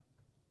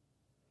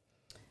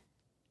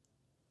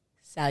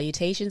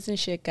Salutations and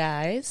shit,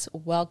 guys.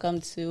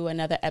 Welcome to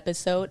another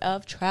episode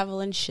of Travel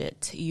and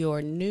Shit,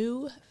 your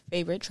new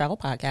favorite travel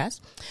podcast,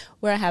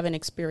 where I have an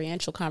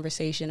experiential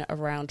conversation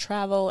around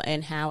travel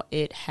and how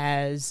it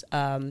has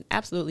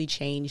absolutely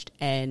changed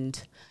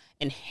and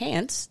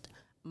enhanced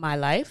my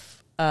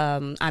life.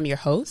 I'm your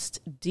host,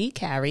 D.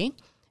 Carey,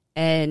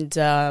 and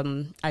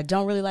I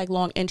don't really like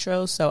long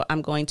intros, so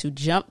I'm going to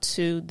jump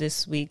to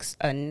this week's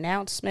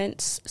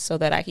announcements so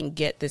that I can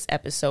get this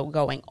episode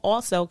going.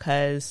 Also,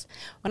 because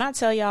when I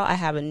tell y'all I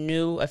have a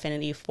new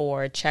affinity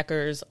for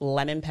Checkers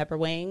lemon pepper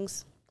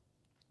wings,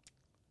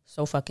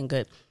 so fucking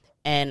good.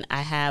 And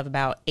I have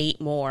about 8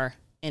 more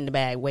in the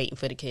bag waiting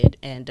for the kid,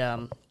 and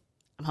I'm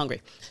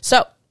hungry.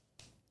 So,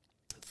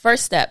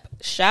 first step,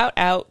 shout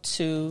out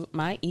to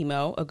my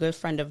emo, a good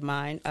friend of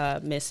mine,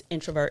 Miss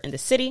Introvert in the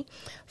City,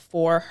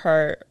 for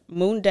her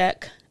Moon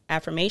Deck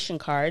affirmation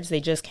cards.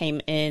 They just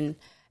came in,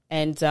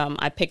 and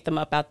I picked them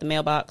up out the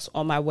mailbox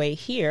on my way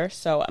here.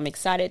 So I'm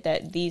excited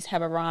that these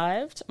have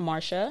arrived.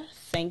 Marsha,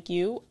 thank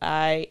you.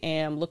 I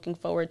am looking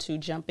forward to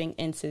jumping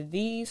into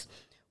these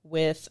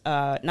with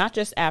not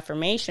just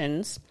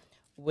affirmations,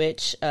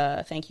 which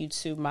thank you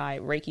to my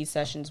Reiki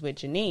sessions with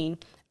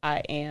Janine, I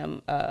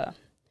am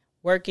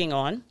working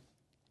on,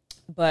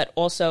 but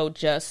also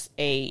just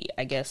a,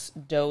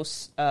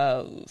 dose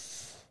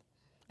of,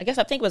 I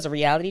think it was a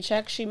reality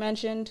check she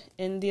mentioned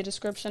in the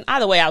description.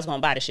 Either way, I was going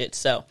to buy the shit.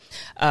 So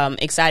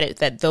excited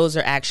that those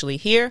are actually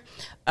here.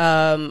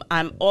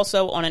 I'm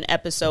also on an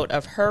episode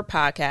of her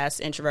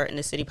podcast, Introvert in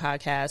the City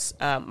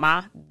podcast.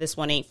 Ma, this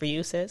one ain't for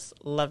you, sis.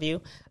 Love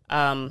you.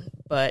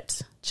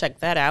 But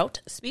check that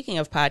out. Speaking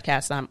of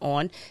podcasts I'm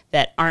on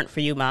that aren't for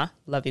you, Ma.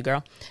 Love you,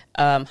 girl.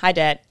 Hi,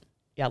 Dad.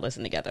 Y'all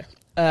listen together.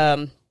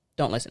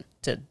 Don't listen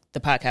to the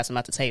podcast I'm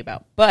about to tell you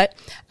about. But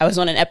I was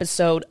on an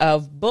episode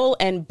of Bull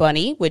and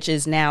Bunny, which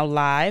is now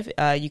live.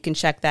 You can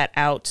check that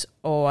out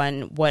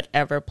on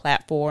whatever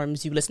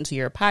platforms you listen to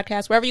your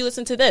podcast, wherever you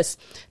listen to this,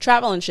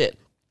 Travel and Shit.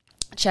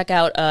 Check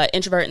out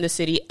Introvert in the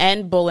City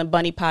and Bull and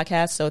Bunny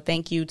podcast. So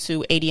thank you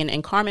to Adian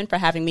and Carmen for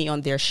having me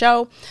on their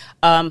show.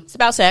 It's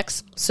about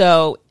sex.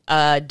 So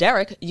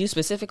Derek, you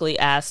specifically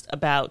asked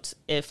about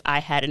if I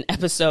had an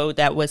episode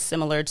that was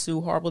similar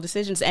to Horrible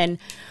Decisions. And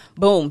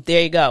boom,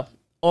 there you go.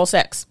 All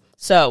sex.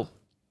 So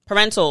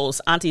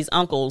parentals, aunties,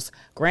 uncles,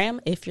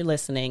 Graham, if you're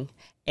listening,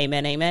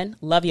 amen, amen.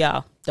 Love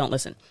y'all. Don't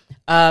listen.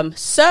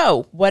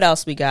 So what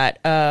else we got?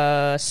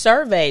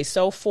 Survey.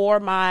 So for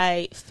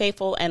my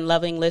faithful and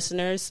loving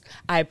listeners,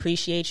 I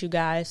appreciate you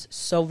guys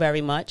so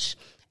very much.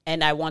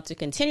 And I want to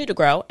continue to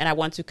grow, and I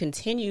want to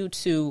continue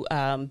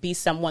to be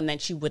someone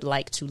that you would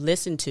like to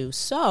listen to.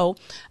 So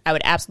I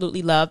would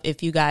absolutely love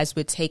if you guys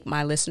would take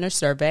my listener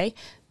survey.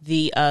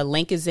 The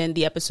link is in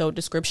the episode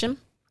description.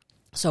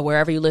 So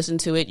wherever you listen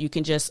to it, you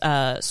can just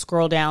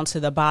scroll down to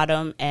the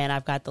bottom, and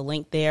I've got the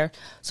link there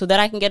so that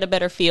I can get a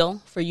better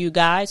feel for you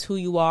guys, who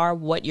you are,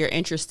 what you're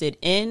interested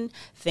in,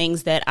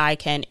 things that I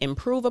can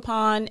improve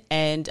upon,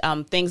 and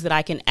things that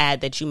I can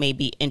add that you may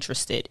be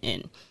interested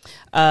in.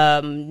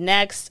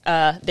 Next,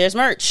 there's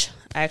merch.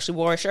 I actually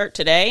wore a shirt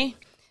today.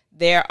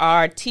 There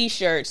are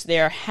T-shirts,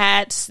 there are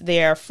hats,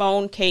 there are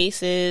phone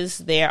cases,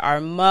 there are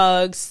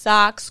mugs,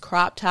 socks,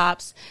 crop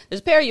tops.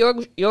 There's a pair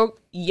of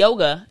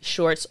yoga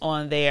shorts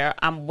on there.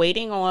 I'm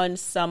waiting on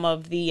some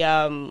of the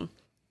on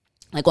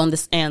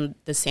this and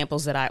the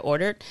samples that I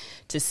ordered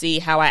to see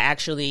how I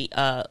actually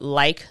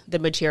like the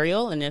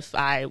material and if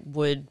I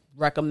would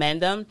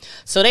recommend them.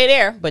 So they're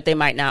there, but they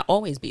might not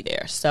always be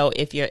there. So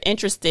if you're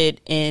interested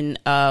in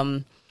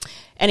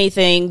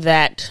anything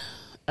that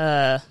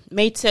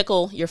may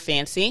tickle your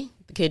fancy.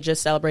 The kid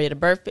just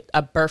celebrated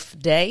a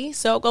birthday,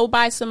 so go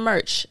buy some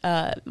merch.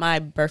 My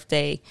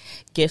birthday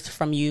gift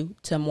from you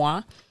to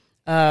moi.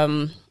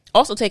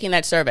 Also, taking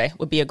that survey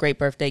would be a great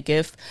birthday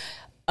gift.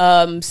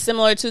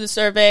 Similar to the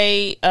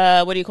survey,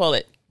 what do you call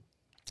it?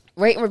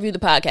 Rate and review the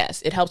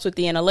podcast. It helps with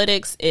the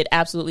analytics. It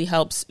absolutely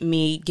helps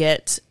me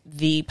get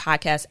the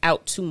podcast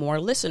out to more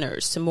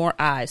listeners, to more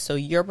eyes. So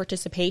your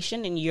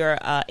participation and your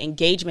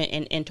engagement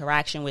and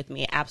interaction with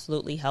me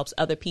absolutely helps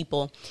other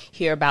people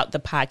hear about the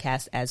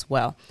podcast as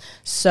well.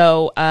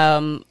 So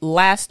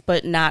last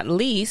but not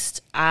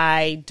least,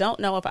 I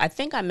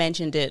think I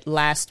mentioned it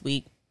last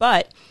week,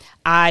 but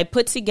I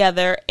put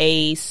together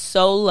a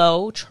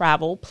solo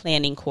travel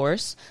planning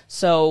course.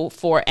 So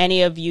for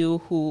any of you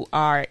who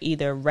are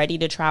either ready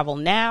to travel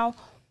now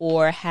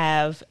or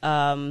have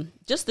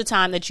just the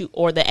time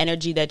or the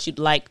energy that you'd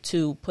like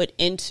to put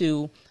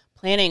into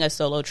planning a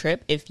solo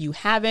trip, if you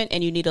haven't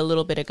and you need a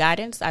little bit of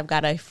guidance, I've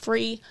got a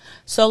free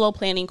solo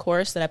planning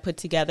course that I put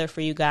together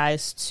for you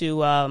guys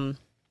to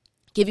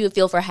give you a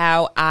feel for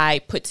how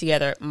I put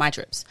together my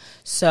trips.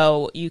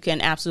 So you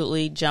can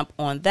absolutely jump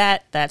on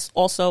that. That's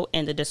also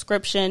in the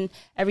description.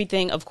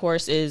 Everything, of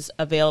course, is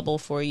available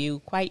for you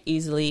quite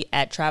easily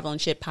at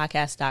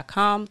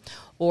travelandshitpodcast.com,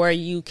 or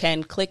you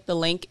can click the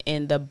link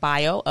in the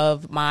bio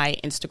of my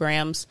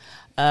Instagrams,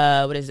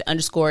 _DCARRIE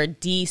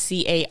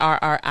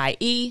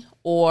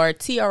or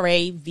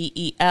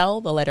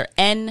TRAVEL, the letter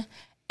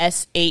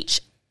NSHIT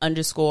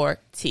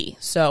 _T.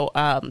 So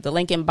the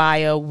link in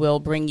bio will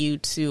bring you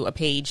to a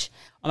page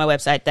on my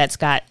website that's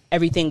got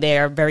everything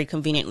there very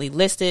conveniently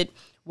listed,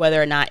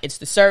 whether or not it's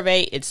the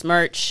survey, it's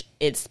merch,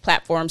 it's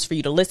platforms for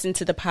you to listen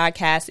to the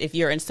podcast. If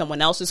you're in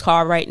someone else's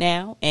car right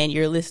now and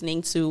you're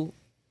listening to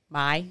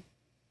my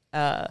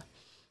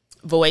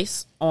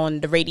voice on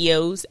the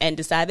radios and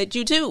decide that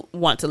you too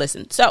want to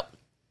listen. So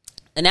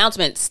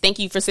announcements. Thank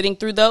you for sitting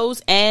through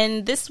those.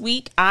 And this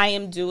week I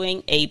am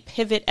doing a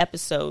pivot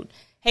episode.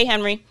 Hey,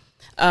 Henry.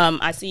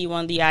 I see you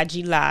on the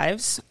IG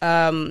lives.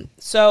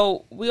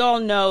 So we all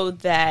know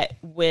that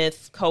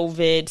with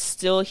COVID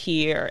still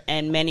here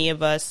and many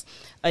of us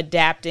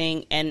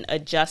adapting and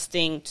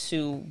adjusting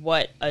to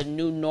what a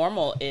new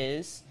normal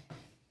is,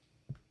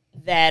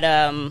 that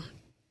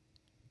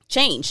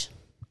change.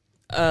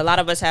 A lot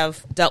of us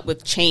have dealt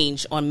with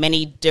change on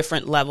many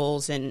different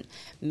levels and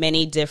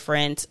many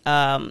different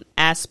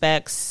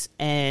aspects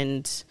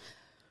and,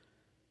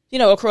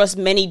 across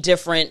many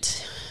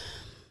different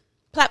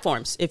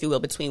platforms, if you will,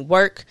 between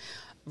work,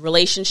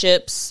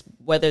 relationships,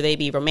 whether they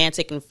be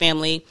romantic and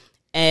family.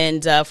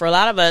 And for a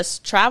lot of us,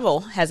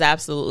 travel has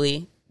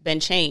absolutely been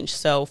changed.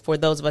 So for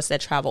those of us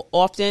that travel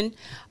often,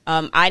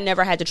 I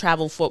never had to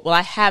travel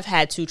I have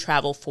had to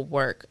travel for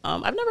work.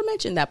 I've never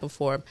mentioned that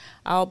before.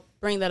 I'll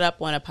bring that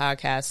up on a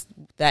podcast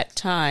that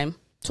time,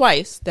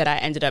 twice, that I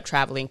ended up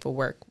traveling for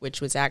work,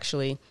 which was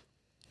actually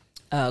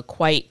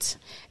quite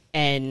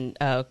interesting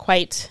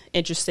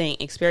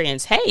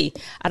experience. Hey,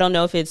 I don't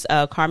know if it's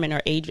Carmen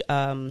or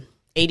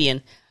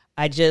Adian.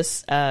 I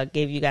just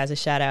gave you guys a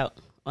shout out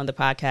on the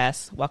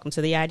podcast. Welcome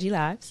to the IG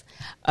Lives.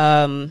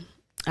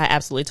 I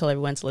absolutely told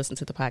everyone to listen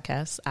to the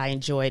podcast. I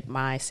enjoyed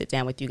my sit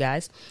down with you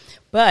guys.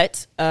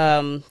 But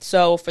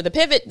so for the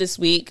pivot this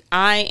week,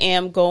 I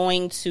am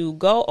going to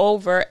go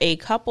over a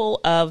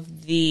couple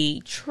of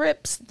the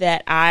trips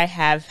that I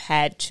have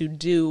had to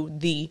do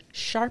the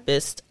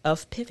sharpest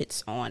of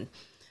pivots on.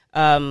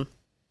 So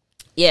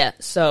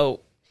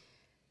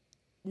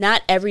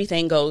not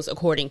everything goes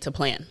according to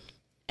plan.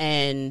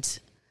 And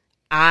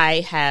I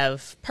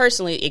have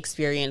personally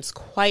experienced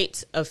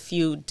quite a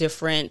few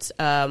different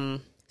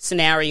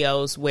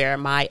scenarios where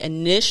my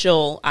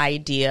initial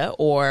idea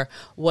or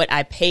what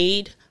I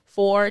paid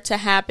for to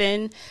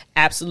happen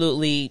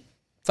absolutely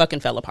fucking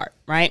fell apart,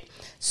 right?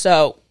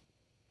 So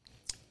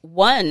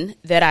one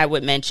that I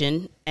would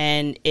mention,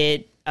 and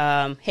it,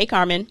 hey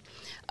Carmen,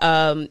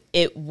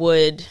 it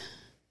would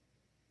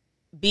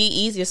be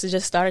easiest to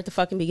just start at the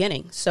fucking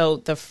beginning. So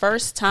the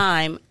first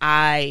time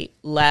I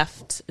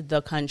left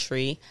the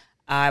country,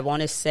 I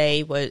want to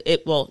say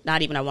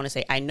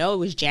I know it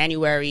was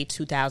January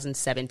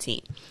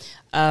 2017.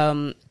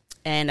 And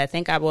I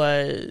think I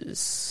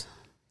was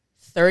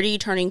 30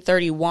 turning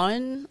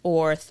 31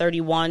 or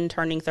 31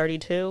 turning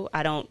 32.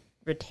 I don't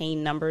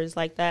retain numbers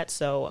like that.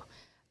 So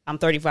I'm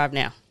 35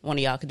 now. One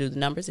of y'all could do the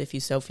numbers if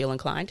you so feel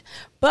inclined.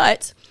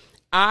 But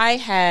I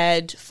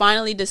had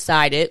finally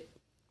decided,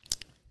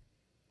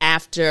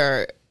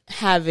 after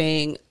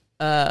having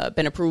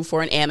been approved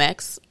for an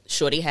Amex,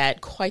 Shorty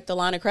had quite the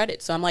line of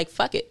credit. So I'm like,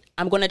 fuck it.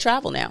 I'm going to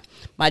travel now.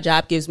 My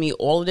job gives me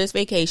all of this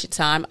vacation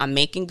time. I'm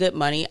making good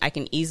money. I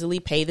can easily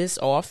pay this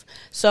off.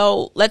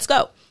 So let's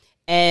go.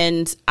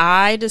 And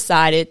I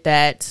decided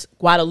that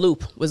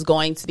Guadeloupe was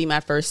going to be my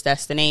first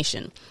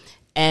destination.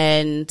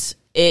 And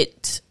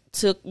it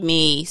took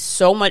me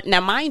so much.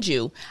 Now, mind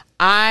you,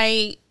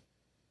 I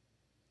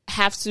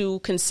have to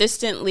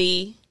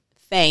consistently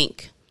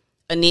thank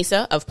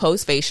Anissa of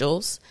Post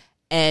Facials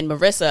and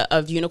Marissa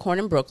of Unicorn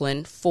in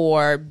Brooklyn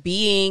for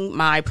being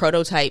my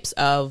prototypes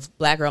of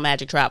Black Girl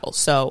Magic Travel.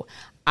 So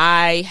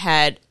I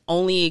had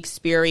only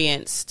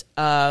experienced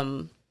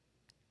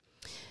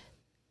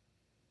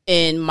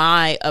in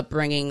my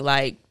upbringing,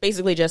 like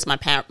basically just my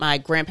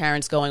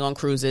grandparents going on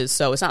cruises.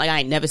 So it's not like I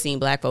ain't never seen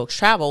Black folks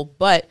travel.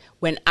 But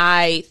when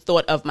I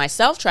thought of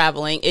myself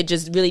traveling, it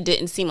just really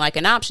didn't seem like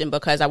an option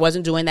because I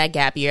wasn't doing that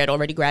gap year. I'd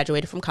already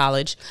graduated from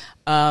college.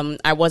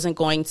 I wasn't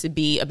going to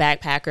be a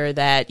backpacker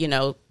that,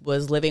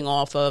 was living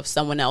off of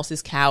someone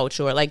else's couch,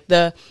 or like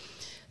the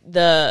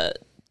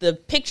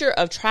picture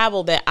of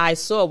travel that I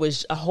saw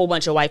was a whole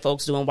bunch of white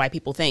folks doing white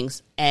people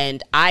things.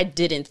 And I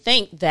didn't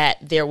think that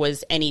there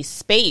was any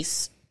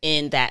space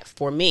in that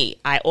for me.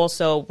 I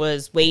also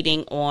was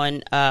waiting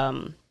on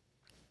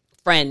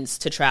friends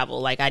to travel.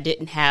 Like I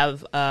didn't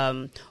have,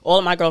 all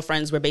of my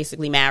girlfriends were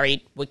basically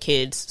married with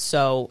kids.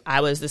 So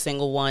I was the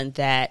single one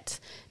that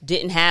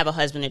didn't have a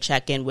husband to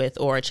check in with,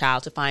 or a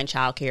child to find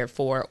childcare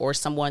for, or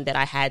someone that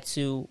I had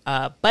to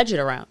budget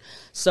around.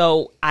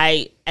 So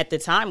I, at the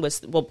time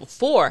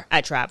before I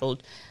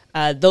traveled,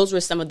 those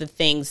were some of the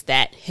things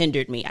that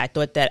hindered me. I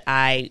thought that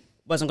I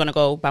wasn't going to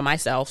go by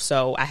myself,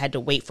 so I had to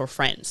wait for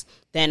friends.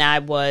 Then I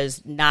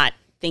was not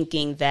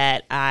thinking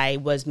that I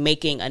was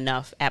making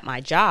enough at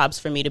my jobs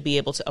for me to be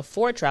able to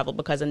afford travel,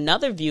 because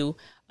another view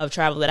of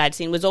travel that I'd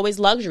seen was always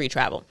luxury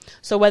travel.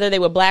 So whether they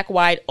were black,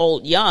 white,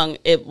 old, young,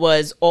 it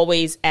was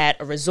always at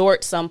a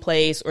resort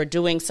someplace or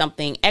doing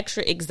something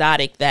extra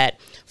exotic that,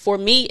 for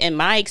me, in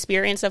my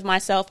experience of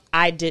myself,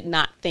 I did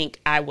not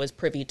think I was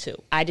privy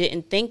to. I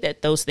didn't think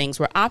that those things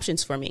were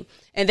options for me.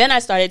 And then I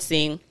started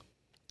seeing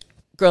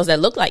girls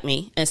that looked like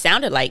me and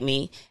sounded like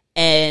me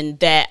and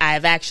that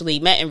I've actually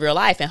met in real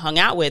life and hung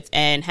out with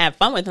and have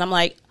fun with. And I'm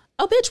like,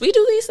 oh, bitch, we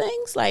do these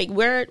things? Like,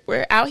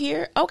 we're out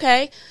here?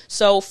 Okay.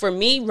 So for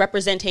me,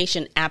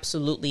 representation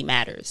absolutely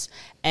matters.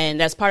 And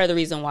that's part of the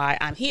reason why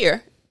I'm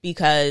here,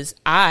 because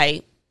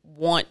I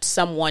want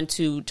someone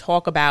to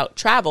talk about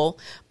travel,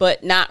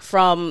 but not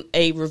from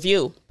a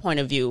review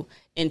point of view,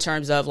 in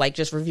terms of like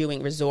just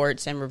reviewing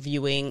resorts and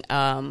reviewing,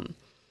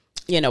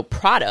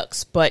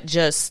 products, but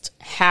just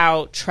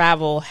how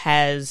travel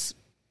has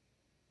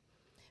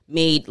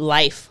made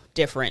life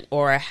different,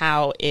 or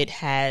how it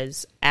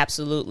has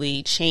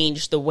absolutely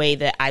changed the way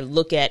that I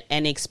look at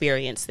and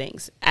experience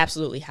things.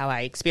 Absolutely how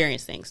I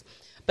experience things.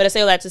 But I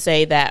say all that to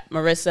say that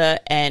Marissa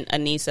and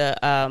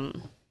Anissa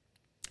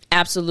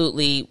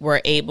absolutely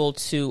were able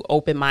to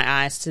open my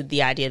eyes to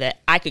the idea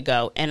that I could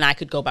go, and I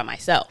could go by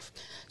myself.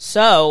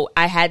 So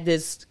I had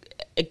this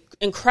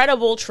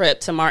incredible trip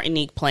to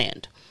Martinique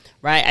planned,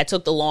 right? I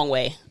took the long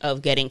way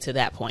of getting to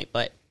that point,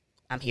 but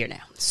I'm here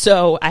now.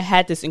 So I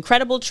had this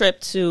incredible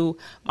trip to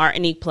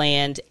Martinique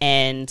planned,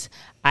 and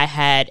I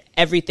had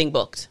everything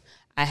booked.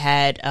 I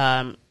had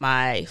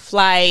my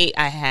flight,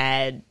 I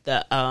had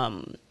the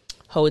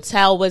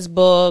hotel was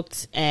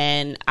booked,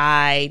 and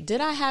I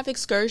have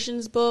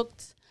excursions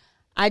booked?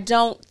 I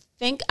don't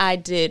think I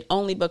did,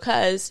 only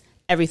because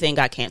everything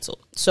got canceled.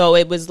 So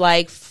it was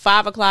like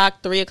 5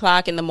 o'clock, 3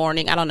 o'clock in the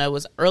morning. I don't know. It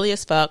was early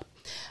as fuck.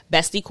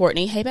 Bestie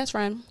Courtney, hey best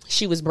friend,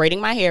 she was braiding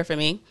my hair for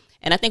me.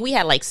 And I think we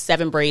had like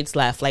 7 braids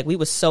left. Like, we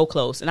were so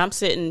close. And I'm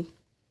sitting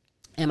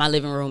in my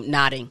living room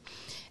nodding.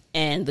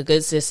 And the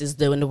good sis is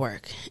doing the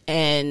work.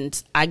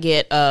 And I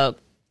get either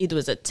it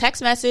was a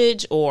text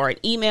message or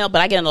an email,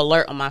 but I get an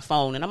alert on my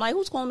phone. And I'm like,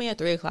 who's calling me at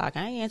 3 o'clock?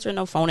 I ain't answering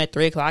no phone at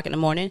 3 o'clock in the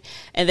morning.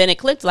 And then it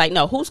clicked like,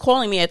 no, who's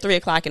calling me at 3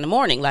 o'clock in the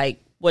morning?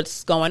 Like,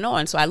 what's going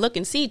on? So I look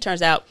and see,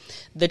 turns out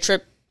the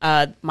trip,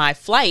 my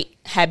flight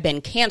had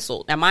been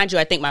canceled. Now, mind you,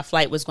 I think my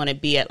flight was going to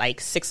be at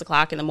like 6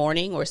 o'clock in the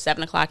morning or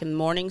 7 o'clock in the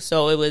morning.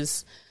 So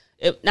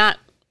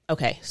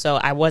so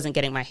I wasn't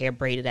getting my hair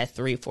braided at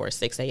 3 for a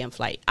 6 a.m.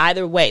 flight.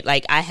 Either way,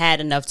 like, I had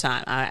enough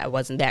time. I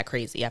wasn't that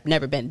crazy. I've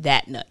never been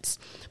that nuts.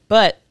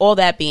 But all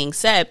that being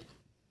said,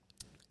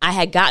 I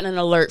had gotten an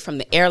alert from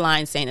the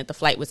airline saying that the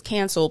flight was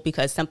canceled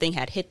because something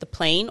had hit the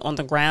plane on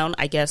the ground,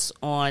 I guess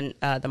on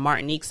the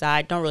Martinique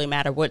side. Don't really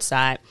matter what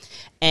side.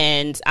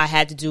 And I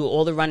had to do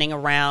all the running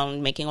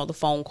around, making all the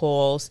phone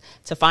calls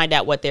to find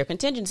out what their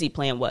contingency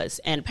plan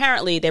was. And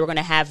apparently they were going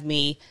to have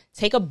me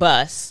take a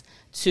bus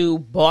to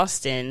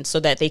Boston so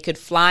that they could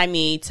fly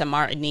me to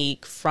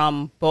Martinique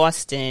from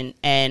Boston.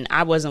 And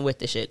I wasn't with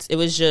the shits. It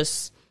was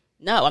just,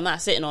 no, I'm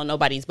not sitting on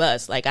nobody's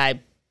bus. Like, I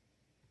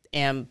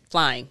am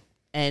flying.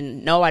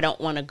 And no, I don't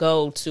want to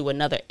go to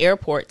another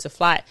airport to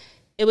fly.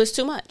 It was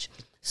too much.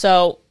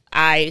 So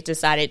I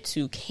decided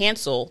to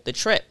cancel the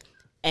trip.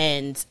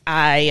 And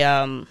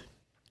I,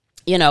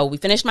 we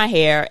finished my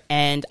hair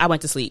and I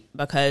went to sleep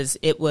because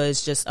it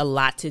was just a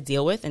lot to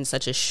deal with in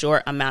such a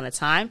short amount of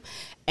time.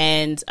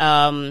 And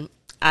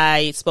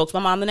I spoke to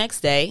my mom the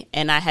next day,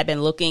 and I had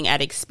been looking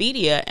at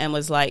Expedia and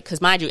was like,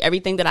 because mind you,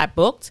 everything that I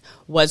booked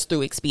was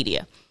through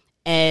Expedia.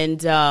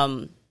 And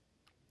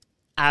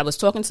I was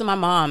talking to my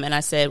mom and I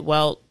said,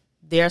 well,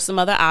 there are some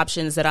other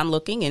options that I'm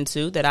looking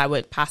into that I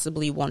would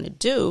possibly want to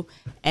do.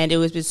 And it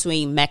was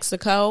between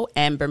Mexico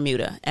and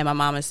Bermuda. And my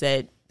mama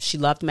said she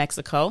loved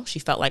Mexico. She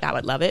felt like I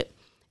would love it.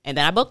 And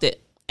then I booked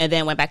it and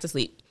then went back to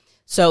sleep.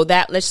 So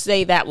let's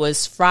say that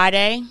was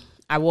Friday.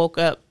 I woke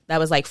up. That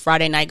was like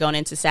Friday night going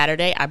into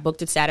Saturday. I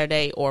booked it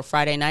Saturday or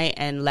Friday night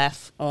and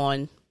left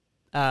on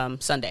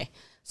Sunday.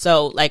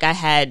 So like I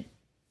had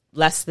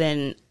less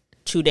than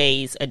 2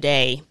 days a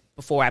day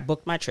before I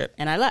booked my trip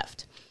and I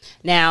left.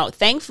 Now,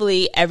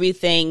 thankfully,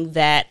 everything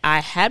that I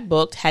had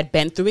booked had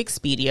been through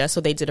Expedia, so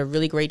they did a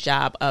really great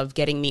job of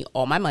getting me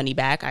all my money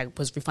back. I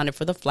was refunded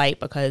for the flight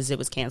because it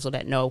was canceled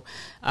at no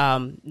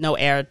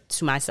error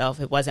to myself.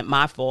 It wasn't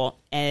my fault.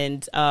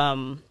 And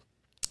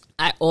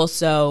I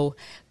also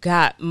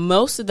got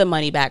most of the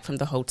money back from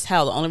the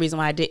hotel. The only reason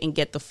why I didn't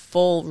get the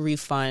full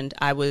refund,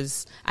 I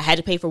had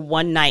to pay for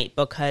one night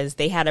because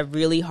they had a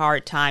really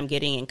hard time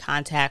getting in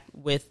contact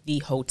with the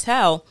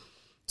hotel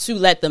to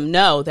let them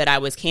know that I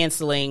was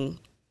canceling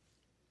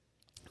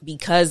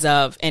because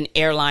of an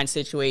airline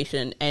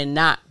situation and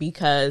not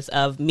because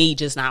of me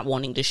just not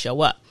wanting to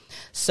show up.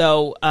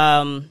 So,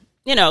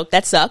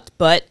 that sucked,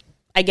 but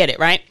I get it,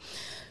 right?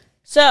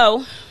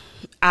 So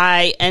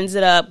I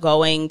ended up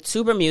going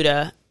to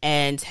Bermuda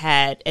and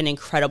had an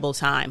incredible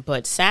time.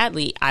 But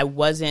sadly, I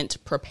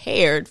wasn't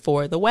prepared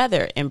for the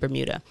weather in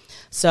Bermuda.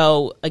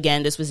 So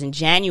again, this was in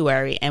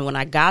January. And when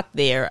I got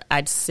there,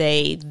 I'd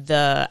say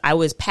I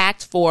was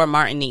packed for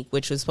Martinique,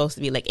 which was supposed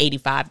to be like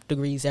 85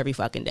 degrees every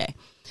fucking day.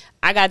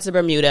 I got to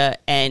Bermuda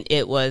and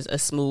it was a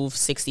smooth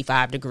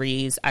 65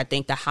 degrees. I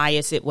think the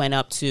highest it went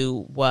up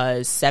to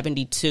was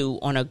 72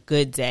 on a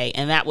good day.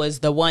 And that was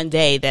the one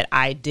day that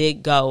I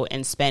did go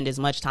and spend as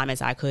much time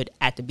as I could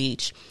at the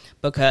beach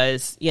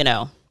because,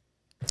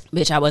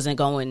 bitch, I wasn't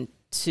going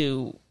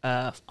to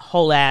a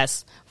whole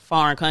ass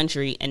foreign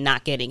country and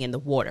not getting in the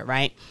water,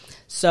 right?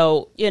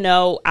 So,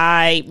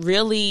 I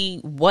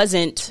really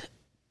wasn't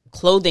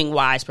clothing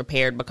wise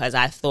prepared because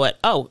I thought,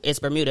 oh, it's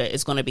Bermuda,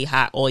 it's going to be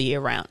hot all year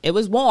round. It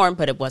was warm,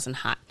 but it wasn't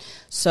hot.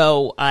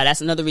 So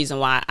that's another reason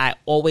why I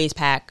always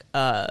pack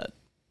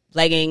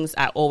leggings.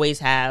 I always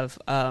have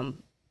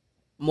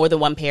more than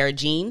one pair of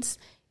jeans,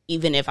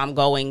 even if I'm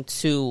going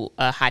to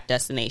a hot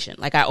destination.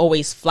 Like I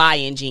always fly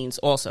in jeans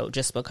also,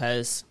 just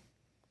because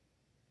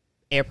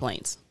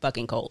airplanes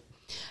fucking cold.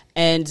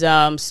 And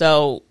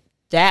so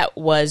that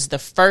was the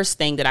first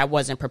thing that I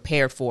wasn't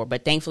prepared for.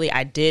 But thankfully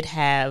I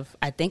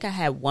think I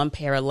had one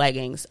pair of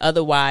leggings.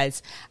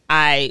 Otherwise,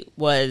 I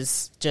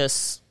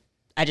just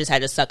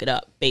had to suck it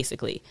up,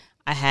 basically.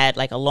 I had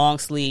like a long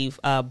sleeve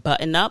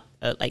button up,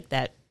 like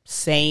that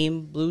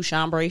same blue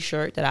chambray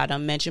shirt that I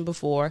done mentioned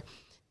before.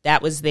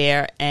 That was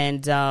there.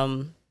 And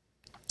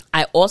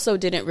I also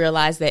didn't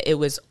realize that it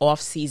was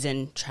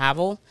off-season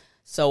travel.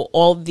 So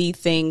all the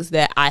things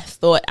that I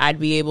thought I'd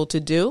be able to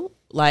do,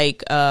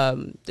 like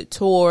the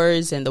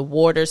tours and the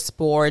water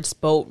sports,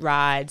 boat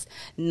rides,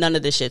 none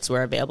of the shits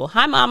were available.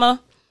 Hi,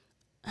 Mama.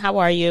 How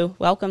are you?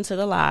 Welcome to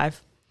the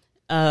live.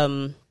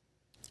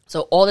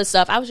 So all this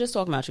stuff, I was just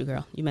talking about you,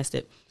 girl. You missed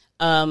it.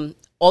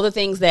 All the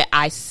things that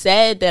I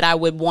said that I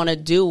would want to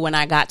do when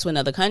I got to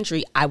another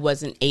country, I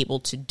wasn't able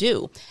to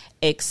do,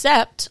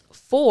 except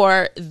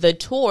for the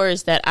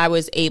tours that I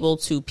was able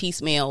to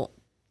piecemeal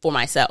for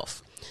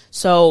myself.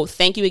 So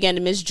thank you again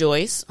to Miss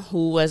Joyce,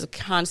 who was a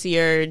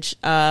concierge.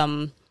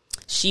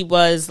 She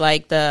was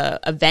like the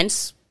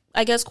events,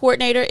 I guess,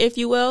 coordinator, if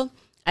you will.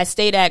 I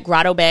stayed at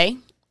Grotto Bay,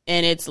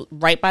 and it's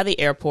right by the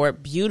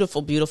airport.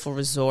 Beautiful, beautiful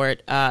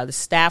resort. The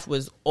staff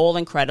was all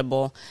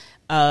incredible,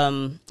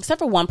 except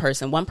for one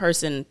person. One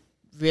person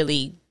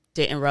really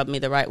didn't rub me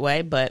the right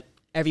way, but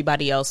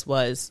everybody else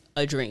was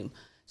a dream.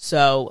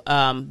 So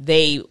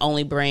they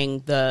only bring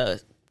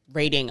the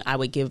rating I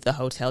would give the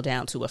hotel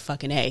down to a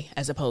fucking A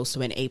as opposed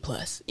to an A+.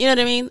 You know what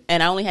I mean?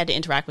 And I only had to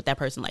interact with that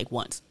person like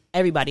once.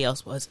 Everybody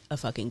else was a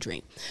fucking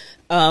dream.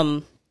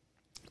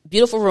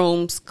 Beautiful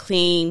rooms,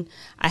 clean.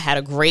 I had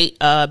a great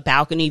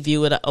balcony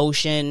view of the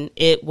ocean.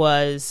 It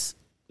was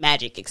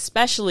magic,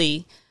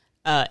 especially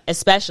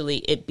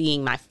it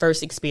being my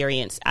first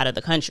experience out of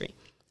the country.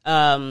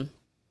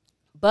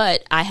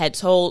 But I had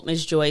told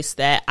Ms. Joyce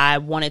that I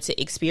wanted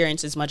to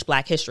experience as much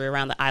Black history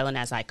around the island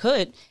as I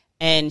could.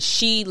 And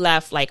she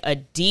left like a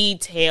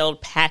detailed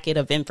packet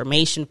of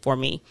information for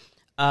me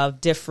of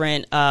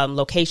different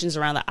locations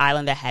around the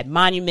island that had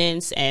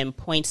monuments and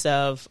points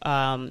of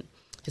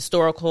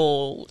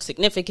historical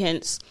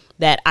significance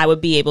that I would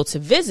be able to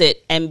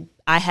visit. And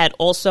I had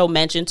also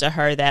mentioned to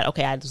her that,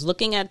 okay, I was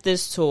looking at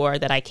this tour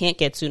that I can't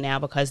get to now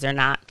because they're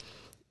not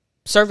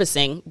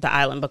servicing the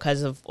island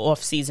because of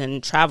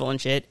off-season travel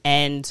and shit.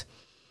 And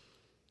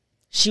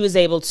she was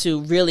able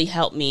to really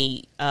help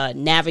me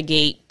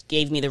navigate,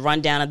 gave me the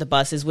rundown of the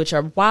buses, which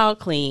are wild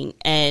clean,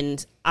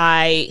 and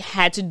I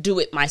had to do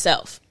it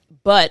myself.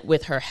 But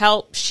with her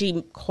help,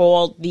 she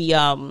called the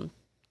not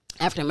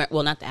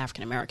the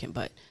African-American,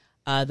 but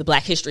the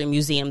Black History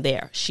Museum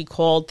there. She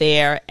called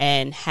there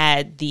and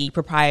had the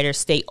proprietor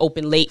stay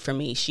open late for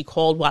me. She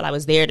called while I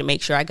was there to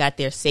make sure I got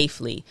there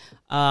safely.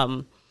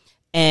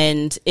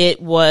 And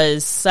it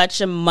was such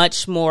a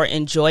much more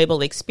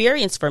enjoyable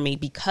experience for me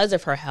because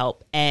of her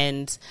help.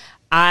 And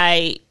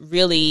I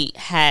really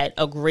had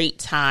a great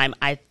time,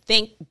 I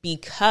think,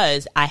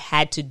 because I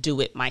had to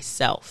do it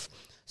myself.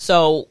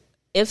 So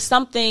if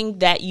something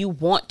that you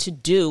want to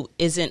do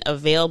isn't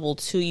available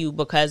to you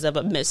because of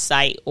a missed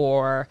site,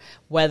 or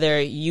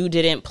whether you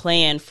didn't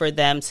plan for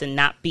them to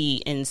not be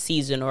in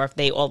season, or if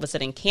they all of a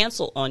sudden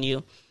cancel on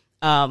you,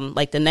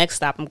 like the next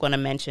stop I'm going to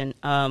mention,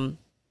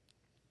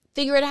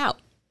 figure it out.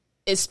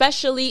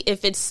 Especially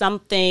if it's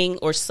something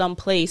or some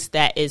place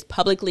that is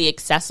publicly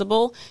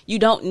accessible, you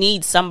don't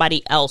need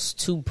somebody else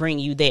to bring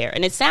you there.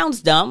 And it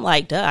sounds dumb,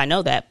 like, duh, I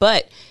know that.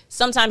 But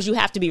sometimes you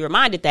have to be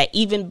reminded that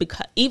even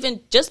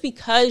just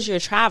because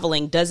you're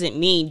traveling doesn't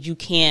mean you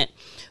can't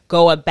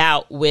go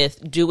about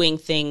with doing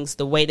things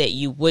the way that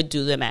you would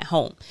do them at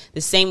home. The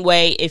same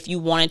way, if you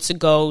wanted to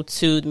go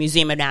to the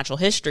Museum of Natural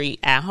History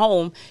at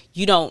home,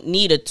 you don't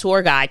need a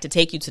tour guide to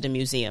take you to the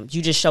museum.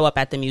 You just show up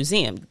at the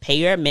museum, you pay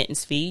your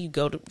admittance fee, you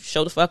go to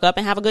show the fuck up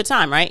and have a good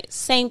time, right?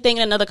 Same thing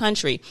in another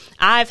country.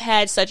 I've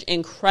had such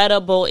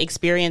incredible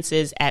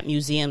experiences at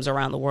museums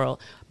around the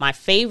world. My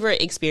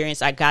favorite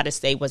experience, I gotta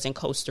say, was in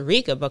Costa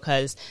Rica,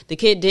 because the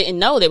kid didn't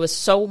know there was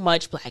so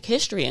much Black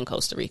history in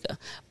Costa Rica.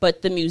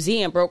 But the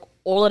museum broke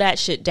all of that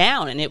shit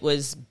down, and it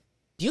was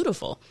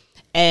beautiful.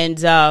 And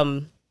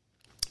the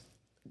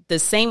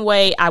same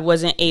way I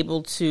wasn't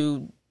able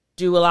to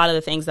do a lot of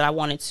the things that I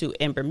wanted to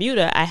in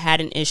Bermuda, I had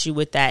an issue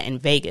with that in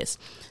Vegas.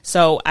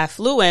 So I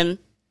flew in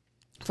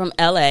from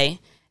LA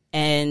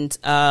and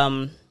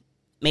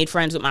made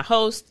friends with my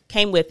host,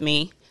 came with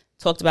me,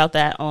 talked about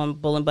that on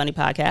Bull and Bunny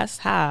podcast.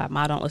 Hi,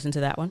 Ma, don't listen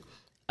to that one.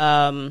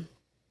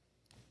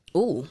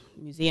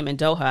 Museum in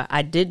Doha.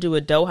 I did do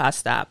a Doha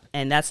stop,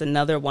 and that's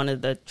another one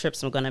of the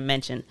trips I'm going to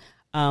mention.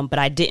 But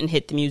I didn't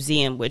hit the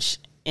museum, which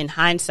in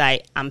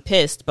hindsight, I'm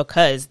pissed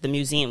because the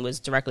museum was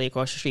directly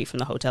across the street from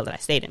the hotel that I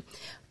stayed in.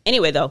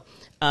 Anyway, though,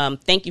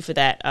 thank you for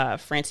that,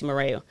 Francie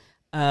Moreo.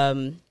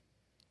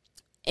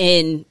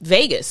 In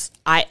Vegas,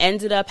 I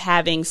ended up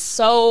having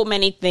so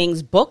many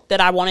things booked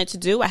that I wanted to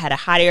do. I had a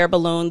hot air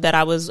balloon that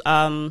I was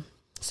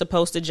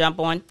supposed to jump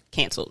on,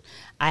 canceled.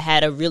 I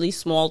had a really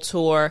small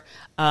tour,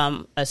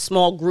 a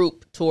small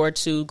group tour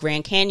to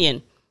Grand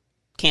Canyon,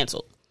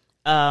 canceled.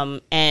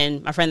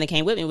 And my friend that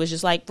came with me was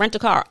just like, rent a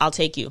car, I'll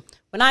take you.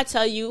 When I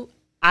tell you,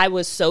 I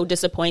was so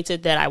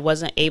disappointed that I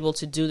wasn't able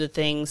to do the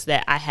things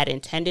that I had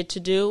intended to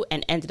do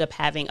and ended up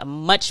having a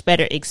much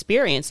better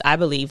experience, I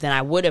believe, than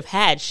I would have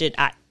had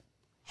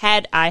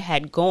had I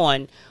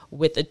gone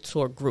with a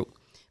tour group,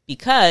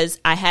 because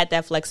I had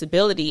that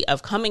flexibility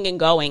of coming and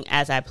going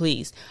as I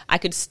pleased. I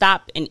could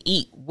stop and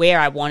eat where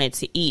I wanted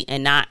to eat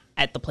and not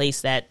at the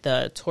place that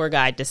the tour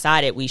guide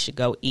decided we should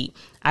go eat.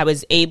 I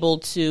was able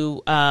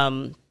to,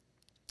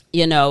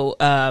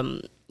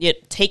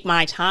 take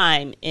my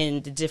time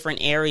in the different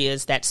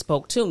areas that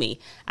spoke to me.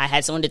 I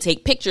had someone to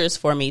take pictures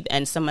for me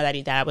and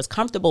somebody that I was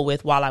comfortable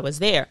with while I was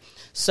there.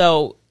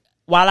 So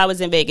while I was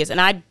in Vegas, and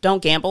I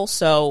don't gamble,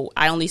 so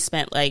I only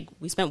spent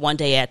we spent one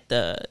day at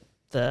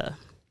the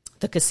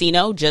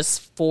casino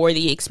just for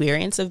the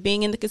experience of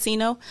being in the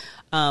casino.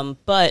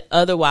 But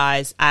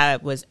otherwise, I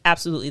was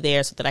absolutely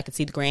there so that I could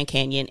see the Grand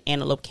Canyon,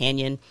 Antelope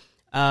Canyon,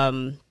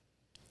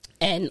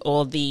 and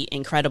all the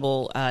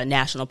incredible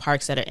national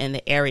parks that are in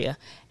the area.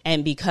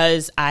 And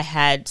because I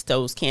had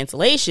those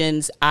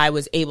cancellations, I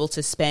was able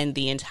to spend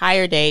the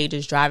entire day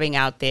just driving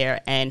out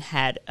there and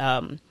had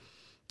a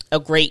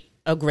great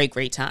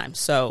time.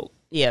 So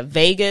yeah,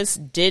 Vegas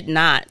did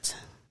not.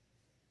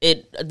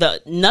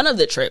 None of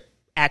the trip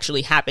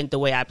actually happened the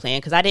way I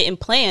planned, because I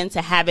didn't plan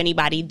to have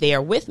anybody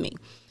there with me.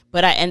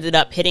 But I ended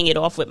up hitting it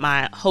off with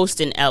my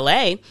host in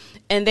LA,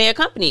 and they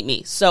accompanied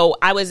me. So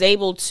I was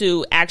able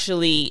to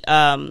actually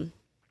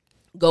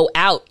go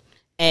out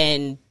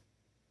and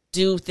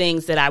do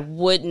things that I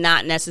would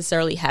not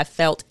necessarily have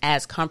felt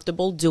as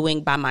comfortable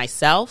doing by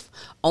myself,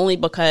 only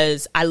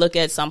because I look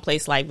at some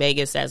place like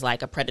Vegas as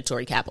like a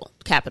predatory capital.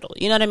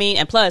 You know what I mean?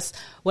 And plus,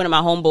 one of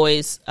my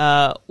homeboys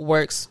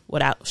works,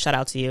 shout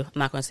out to you. I'm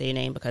not going to say your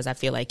name because I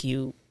feel like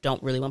you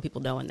don't really want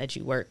people knowing that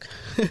you work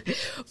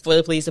for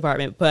the police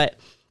department. But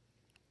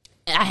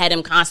I had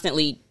him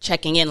constantly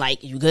checking in,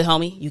 like, you good,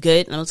 homie? You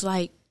good? And I was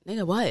like,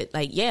 nigga, what?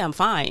 Like, yeah, I'm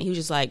fine. He was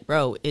just like,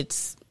 bro,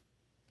 it's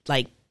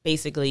like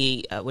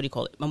basically,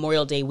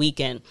 Memorial Day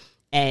weekend,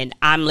 and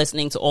I'm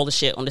listening to all the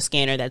shit on the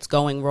scanner that's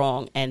going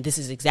wrong, and this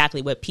is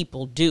exactly what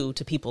people do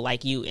to people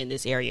like you in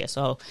this area.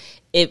 So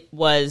it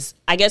was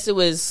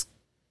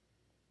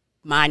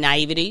my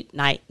naivete,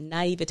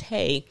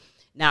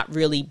 not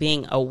really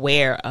being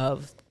aware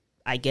of,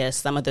 I guess,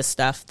 some of the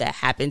stuff that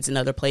happens in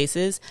other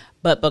places.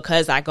 But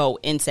because I go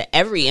into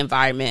every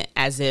environment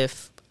as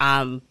if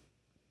I'm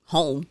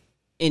home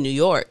in New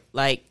York,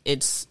 like,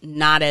 it's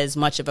not as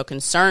much of a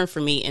concern for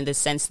me, in the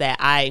sense that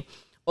I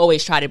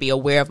always try to be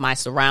aware of my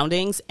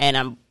surroundings, and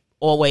I'm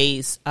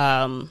always,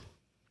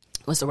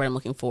 what's the word I'm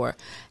looking for?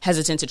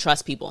 Hesitant to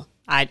trust people.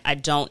 I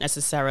don't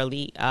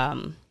necessarily,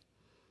 I'm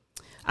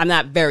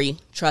not very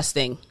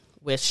trusting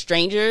with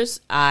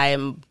strangers.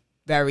 I'm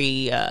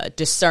very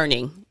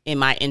discerning in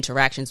my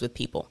interactions with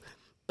people.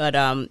 But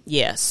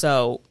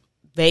so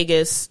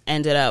Vegas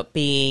ended up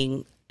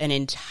being an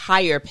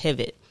entire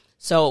pivot.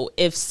 So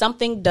if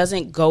something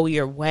doesn't go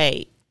your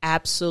way,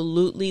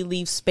 absolutely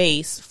leave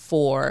space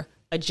for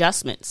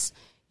adjustments.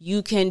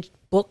 You can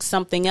book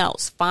something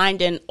else. Find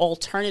an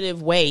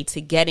alternative way to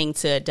getting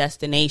to a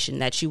destination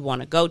that you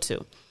want to go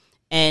to.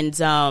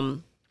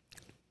 And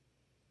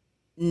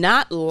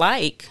not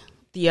like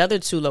the other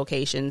two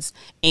locations,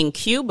 in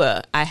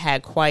Cuba, I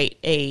had quite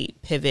a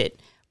pivot,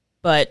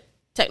 but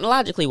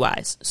technologically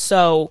wise.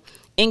 So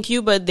in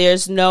Cuba,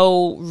 there's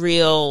no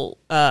real,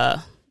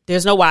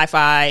 there's no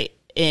Wi-Fi.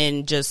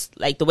 In just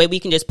like the way we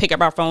can just pick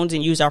up our phones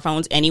and use our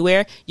phones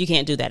anywhere, you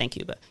can't do that in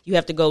Cuba. You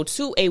have to go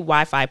to a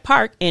Wi-Fi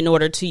park in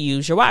order to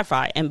use your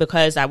Wi-Fi. And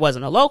because I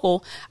wasn't a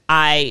local,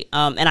 I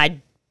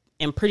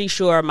am pretty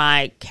sure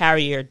my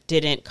carrier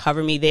didn't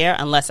cover me there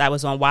unless I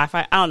was on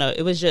Wi-Fi. I don't know.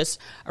 It was just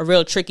a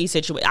real tricky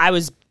situation. I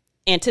was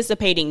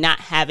anticipating not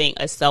having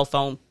a cell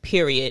phone,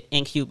 period,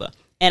 in Cuba,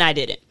 and I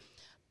didn't.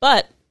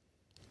 But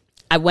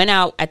I went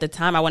out at the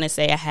time. I want to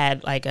say I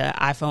had like an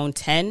iPhone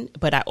 10,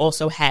 but I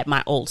also had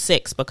my old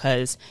 6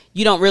 because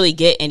you don't really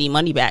get any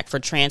money back for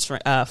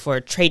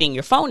for trading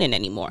your phone in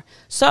anymore.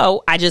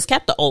 So I just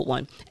kept the old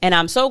one, and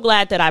I'm so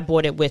glad that I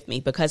brought it with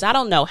me because I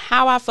don't know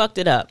how I fucked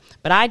it up,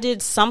 but I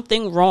did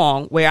something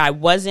wrong where I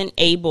wasn't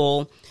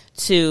able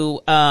to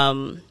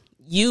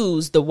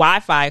use the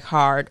Wi-Fi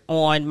card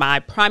on my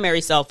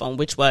primary cell phone,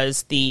 which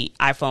was the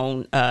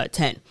iPhone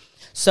 10.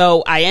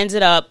 So I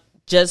ended up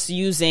just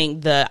using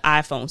the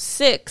iPhone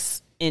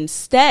 6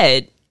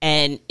 instead,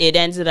 and it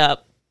ended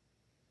up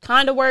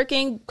kind of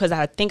working because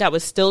I think I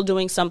was still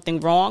doing something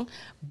wrong,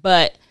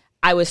 but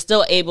I was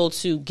still able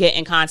to get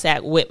in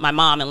contact with my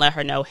mom and let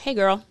her know, hey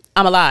girl,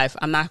 I'm alive.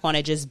 I'm not going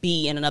to just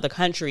be in another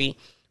country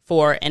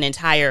for an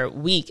entire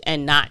week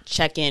and not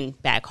check in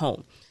back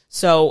home.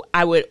 So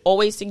I would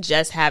always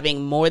suggest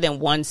having more than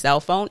one cell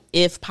phone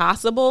if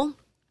possible.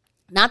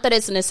 Not that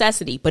it's a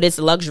necessity, but it's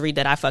a luxury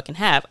that I fucking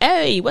have.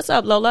 Hey, what's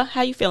up, Lola?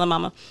 How you feeling,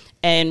 mama?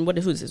 And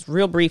who's this?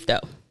 Real brief, though.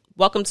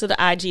 Welcome to the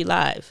IG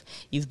Live.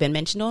 You've been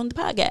mentioned on the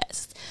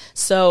podcast.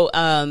 So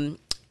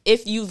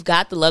if you've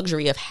got the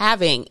luxury of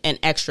having an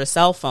extra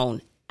cell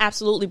phone,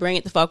 absolutely bring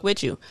it the fuck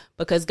with you.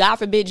 Because God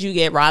forbid you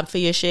get robbed for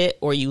your shit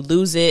or you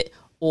lose it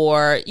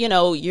or,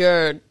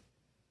 you're,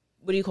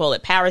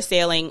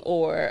 parasailing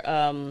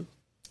or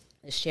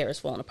this chair is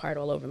falling apart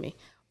all over me.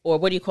 Or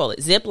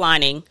zip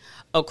lining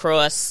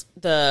across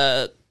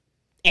the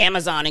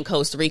Amazon in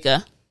Costa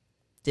Rica.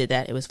 Did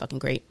that. It was fucking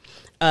great.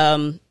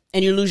 And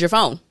you lose your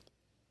phone.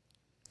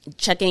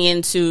 Checking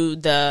into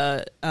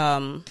the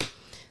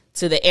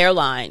to the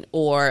airline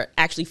or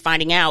actually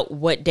finding out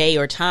what day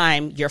or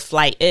time your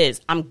flight is.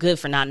 I'm good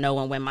for not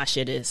knowing when my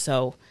shit is.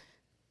 So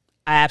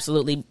I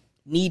absolutely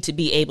need to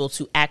be able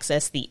to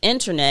access the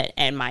internet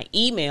and my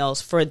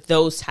emails for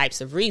those types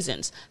of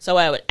reasons. So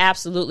I would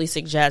absolutely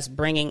suggest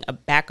bringing a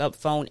backup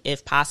phone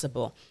if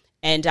possible.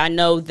 And I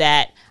know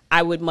that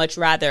I would much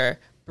rather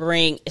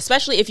bring,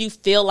 especially if you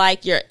feel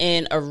like you're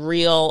in a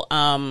real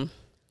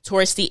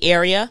touristy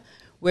area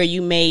where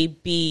you may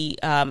be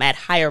at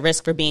higher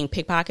risk for being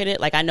pickpocketed.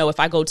 Like I know if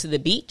I go to the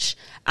beach,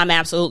 I'm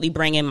absolutely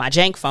bringing my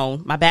jank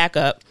phone, my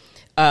backup.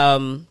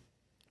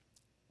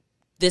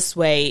 This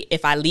way,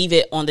 if I leave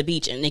it on the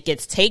beach and it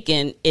gets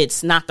taken,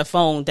 it's not the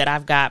phone that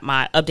I've got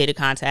my updated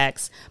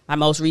contacts, my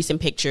most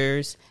recent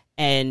pictures,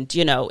 and,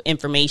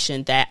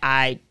 information that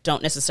I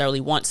don't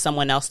necessarily want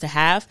someone else to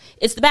have.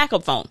 It's the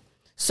backup phone.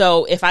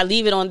 So if I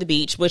leave it on the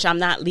beach, which I'm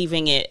not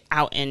leaving it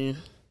out in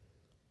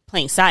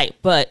plain sight,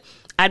 but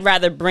I'd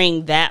rather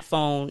bring that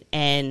phone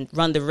and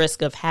run the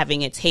risk of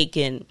having it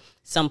taken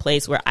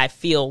someplace where I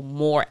feel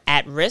more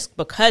at risk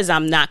because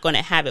I'm not going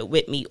to have it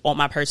with me or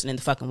my person in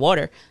the fucking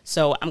water.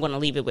 So I'm going to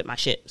leave it with my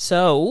shit.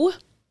 So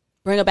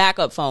bring a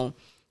backup phone.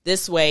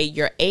 This way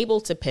you're able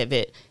to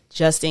pivot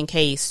just in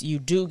case you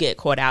do get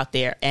caught out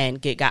there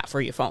and get got for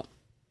your phone.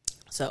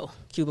 So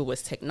Cuba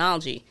was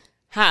technology.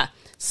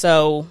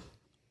 So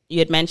you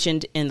had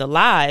mentioned in the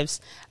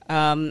lives,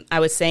 I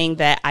was saying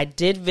that I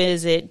did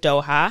visit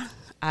Doha.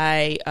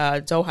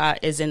 Doha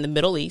is in the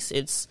Middle East.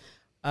 It's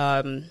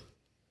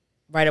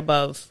right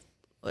above,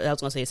 I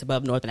was going to say it's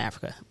above Northern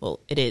Africa. Well,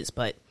 it is,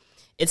 but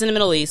it's in the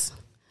Middle East.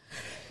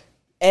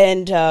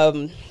 And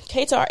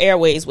Qatar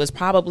Airways was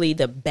probably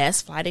the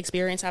best flight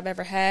experience I've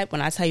ever had. When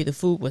I tell you the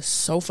food was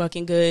so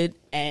fucking good.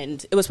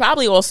 And it was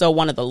probably also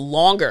one of the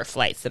longer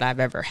flights that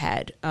I've ever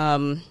had.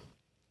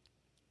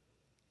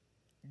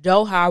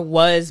 Doha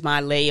was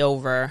my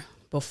layover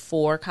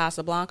before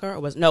Casablanca.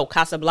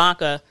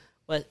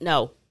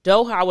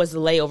 Doha was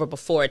the layover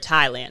before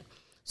Thailand.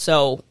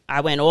 So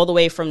I went all the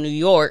way from New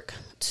York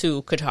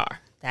to Qatar.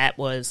 That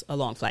was a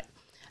long flight.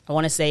 I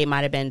want to say it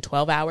might have been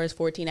 12 hours,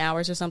 14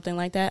 hours or something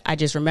like that. I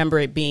just remember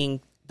it being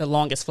the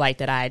longest flight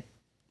that I'd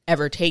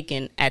ever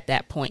taken at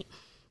that point.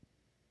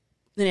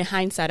 And in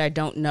hindsight, I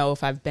don't know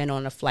if I've been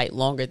on a flight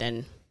longer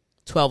than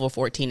 12 or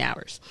 14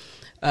 hours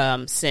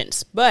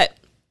since. But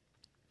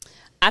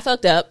I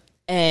fucked up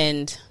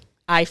and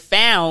I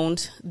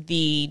found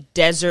the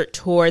desert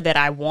tour that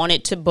I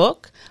wanted to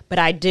book, but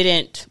I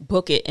didn't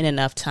book it in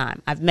enough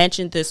time. I've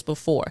mentioned this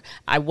before.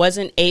 I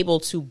wasn't able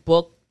to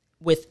book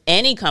with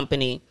any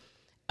company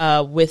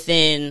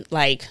within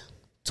like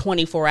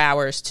 24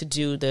 hours to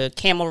do the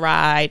camel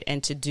ride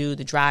and to do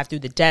the drive through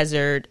the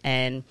desert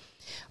and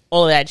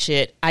all of that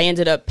shit. I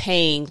ended up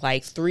paying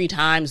like 3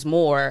 times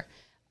more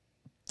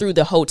through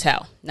the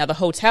hotel. Now, the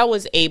hotel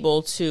was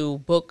able to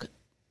book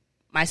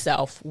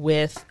myself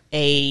with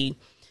a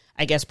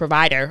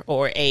provider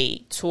or a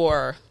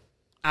tour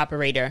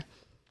operator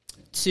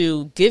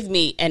to give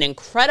me an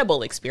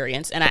incredible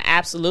experience. And I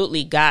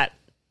absolutely got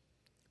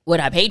what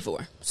I paid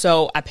for.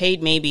 So I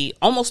paid maybe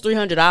almost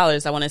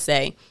 $300, I want to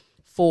say,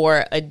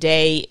 for a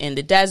day in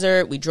the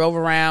desert. We drove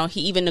around.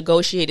 He even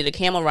negotiated a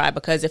camel ride,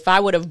 because if I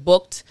would have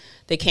booked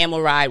the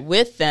camel ride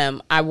with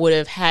them, I would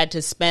have had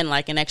to spend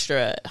like an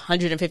extra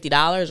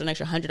 $150 or an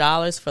extra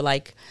 $100 for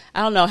like,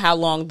 I don't know how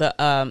long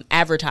the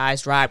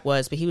advertised ride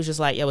was, but he was just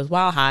like, it was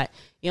wild hot.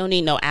 You don't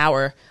need no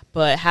hour,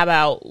 but how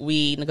about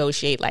we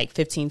negotiate like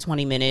 15,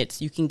 20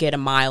 minutes? You can get a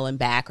mile and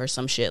back or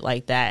some shit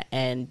like that,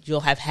 and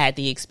you'll have had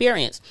the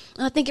experience.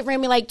 And I think it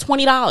ran me like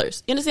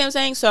 $20. You understand what I'm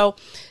saying? So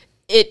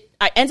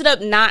I ended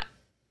up not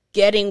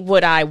getting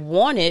what I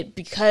wanted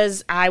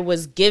because I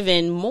was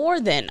given more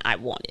than I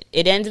wanted.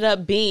 It ended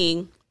up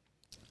being,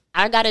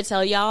 I got to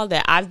tell y'all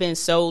that I've been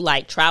so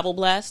like travel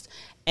blessed,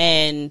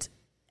 and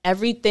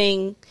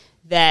everything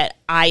that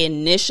I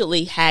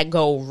initially had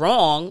go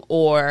wrong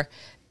or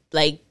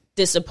like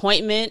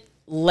disappointment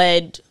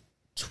led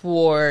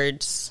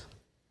towards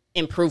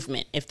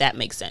improvement, if that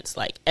makes sense.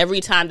 Like every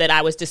time that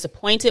I was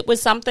disappointed with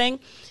something,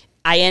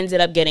 I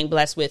ended up getting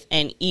blessed with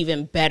an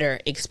even better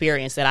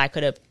experience that I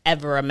could have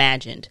ever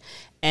imagined.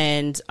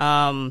 And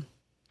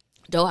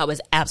Doha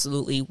was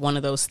absolutely one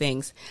of those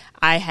things.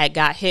 I had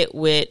got hit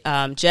with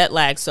jet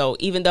lag. So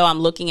even though I'm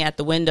looking at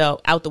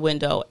out the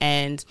window,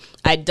 and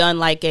I'd done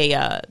like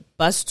a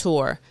bus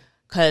tour,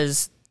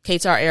 because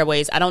Qatar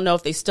Airways, I don't know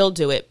if they still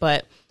do it,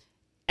 but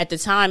at the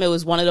time it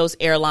was one of those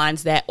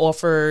airlines that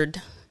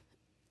offered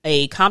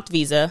a comp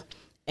visa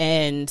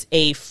and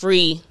a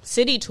free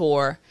city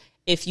tour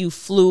if you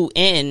flew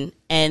in,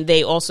 and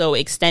they also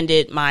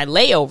extended my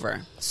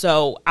layover.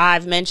 So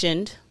I've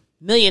mentioned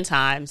a million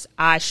times,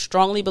 I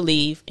strongly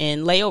believe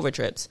in layover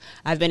trips.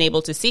 I've been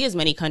able to see as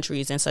many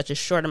countries in such a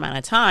short amount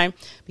of time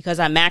because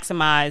I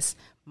maximize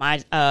my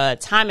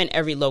time in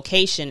every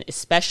location,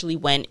 especially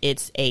when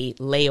it's a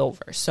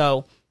layover.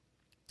 So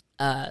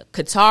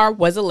Qatar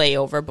was a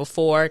layover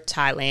before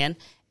Thailand,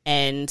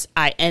 and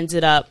I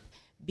ended up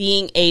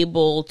being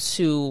able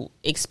to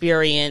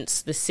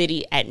experience the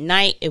city at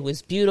night. It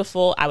was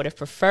beautiful. I would have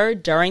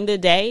preferred during the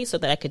day so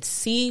that I could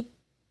see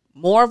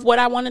more of what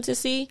I wanted to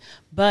see.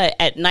 But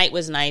at night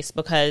was nice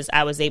because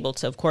I was able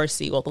to, of course,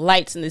 see all the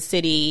lights in the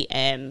city,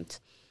 and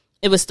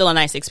it was still a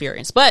nice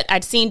experience. But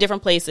I'd seen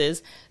different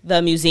places,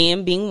 the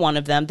museum being one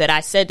of them, that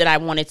I said that I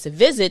wanted to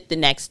visit the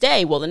next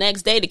day. Well, the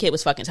next day, the kid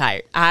was fucking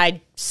tired.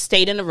 I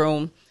stayed in a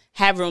room,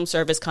 had room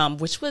service come,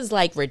 which was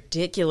like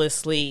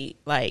ridiculously,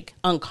 like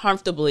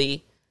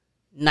uncomfortably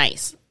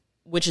nice,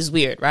 which is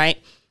weird, right?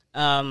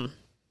 I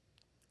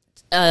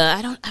want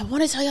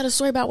to tell y'all the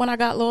story about when I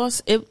got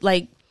lost. It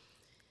like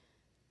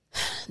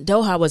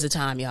Doha was a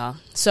time, y'all.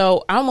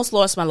 So I almost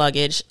lost my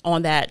luggage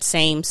on that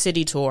same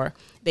city tour.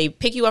 They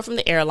pick you up from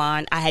the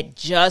airline. I had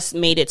just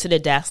made it to the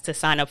desk to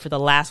sign up for the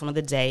last one of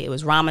the day. It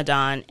was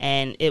Ramadan,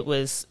 and it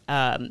was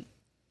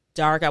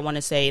dark. I want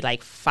to say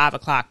like 5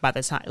 o'clock by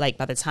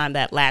the time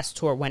that last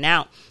tour went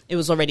out. It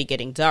was already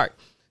getting dark.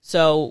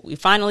 So we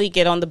finally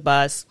get on the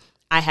bus.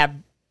 I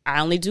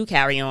only do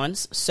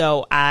carry-ons,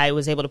 so I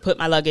was able to put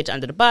my luggage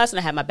under the bus, and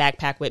I had my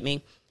backpack with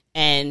me,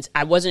 and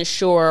I wasn't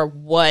sure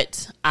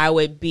what I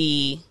would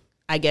be,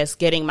 I guess,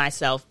 getting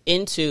myself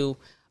into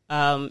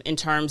in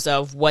terms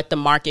of what the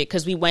market,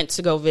 because we went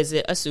to go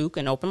visit a souk,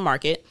 an open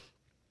market,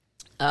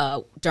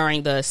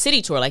 during the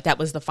city tour. Like that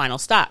was the final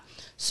stop.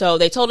 So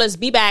they told us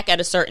be back at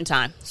a certain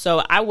time.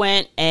 So I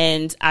went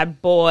and I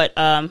bought,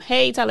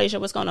 hey, Talasha,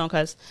 what's going on,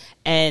 cuz?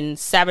 And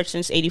Savage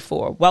Since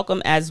 84.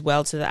 Welcome as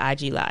well to the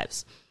IG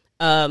Lives.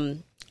 I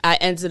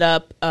ended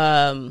up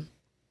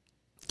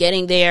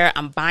getting there.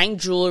 I'm buying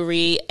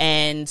jewelry.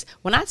 And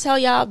when I tell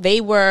y'all,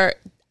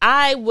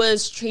 I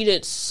was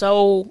treated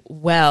so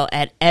well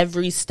at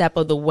every step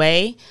of the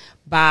way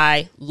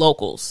by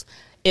locals.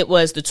 It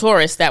was the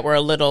tourists that were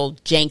a little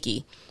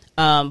janky.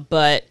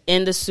 But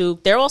in the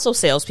souk, they're also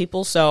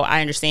salespeople, so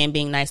I understand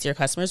being nice to your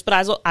customers. But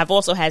I've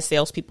also had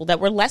salespeople that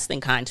were less than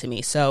kind to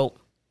me. So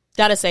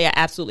gotta say, I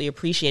absolutely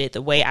appreciated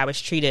the way I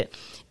was treated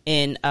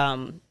in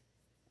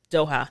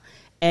Doha.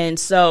 And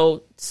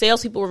so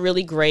salespeople were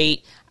really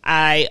great.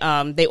 They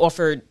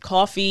offered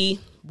coffee,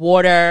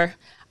 water.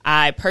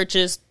 I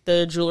purchased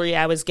the jewelry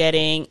I was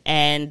getting,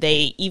 and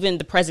even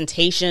the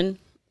presentation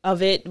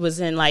of it was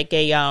in like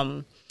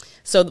a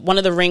so one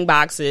of the ring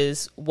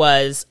boxes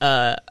was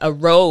a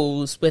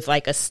rose with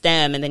like a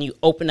stem, and then you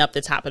open up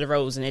the top of the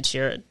rose and it's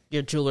your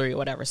jewelry or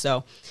whatever.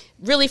 So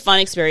really fun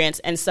experience.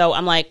 And so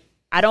I'm like,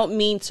 I don't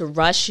mean to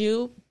rush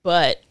you,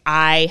 but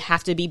I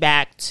have to be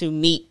back to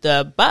meet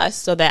the bus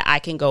so that I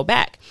can go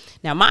back.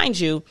 Now, mind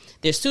you,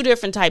 there's two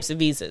different types of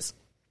visas.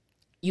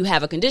 You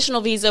have a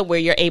conditional visa where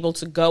you're able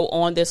to go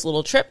on this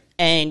little trip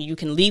and you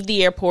can leave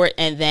the airport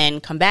and then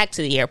come back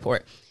to the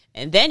airport.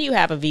 And then you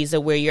have a visa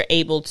where you're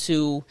able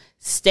to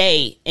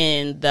stay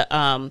in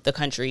the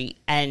country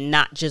and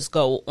not just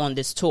go on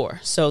this tour.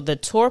 So the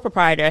tour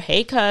proprietor,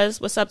 hey, cuz,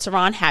 what's up,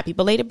 Tehran? Happy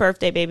belated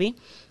birthday, baby.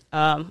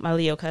 My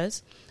Leo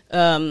cuz.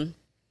 That's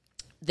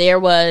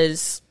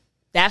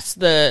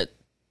the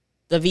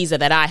visa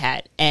that I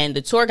had. And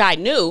the tour guide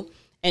knew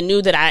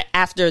that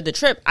after the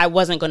trip, I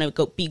wasn't going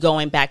to be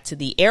going back to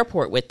the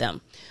airport with them.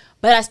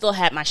 But I still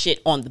had my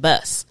shit on the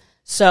bus.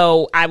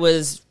 So I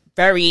was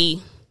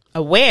very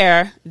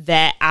aware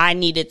that I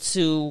needed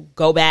to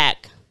go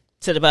back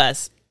to the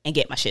bus and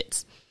get my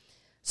shits.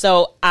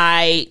 So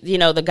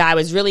the guy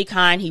was really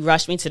kind. He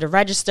rushed me to the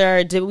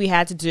register, did what we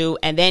had to do,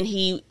 and then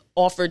he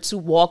offered to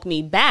walk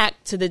me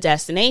back to the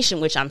destination,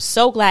 which I'm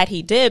so glad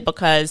he did,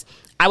 because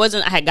I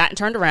had gotten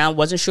turned around,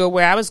 wasn't sure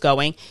where I was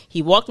going.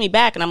 He walked me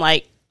back, and I'm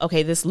like,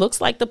 okay, this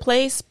looks like the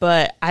place,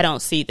 but I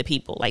don't see the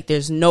people. Like,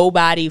 there's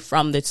nobody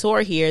from the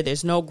tour here.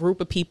 There's no group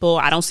of people.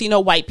 I don't see no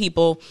white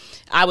people.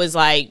 I was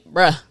like,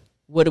 bruh,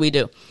 what do we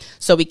do?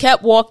 So we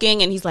kept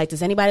walking, and he's like,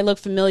 does anybody look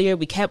familiar?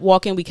 We kept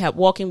walking.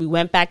 We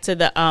went back to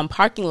the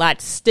parking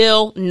lot.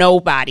 Still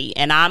nobody.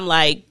 And I'm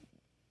like,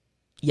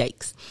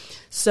 yikes.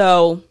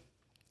 So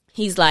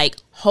he's like,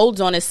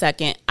 hold on a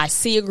second. I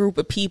see a group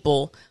of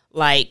people,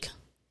 like,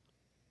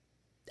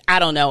 I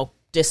don't know,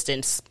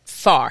 distance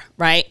far,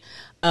 right?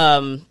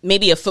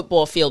 Maybe a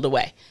football field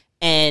away.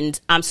 And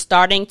I'm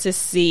starting to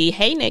see,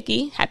 hey,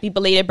 Nikki, happy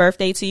belated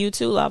birthday to you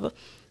too, lover.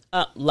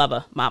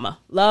 Mama.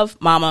 Love,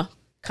 mama,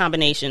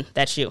 combination.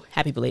 That's you.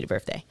 Happy belated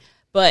birthday.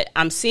 But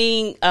I'm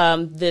seeing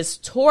this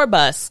tour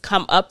bus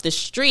come up the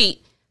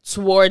street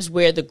towards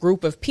where the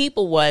group of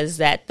people was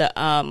that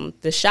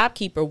the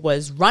shopkeeper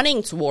was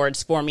running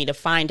towards for me to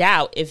find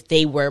out if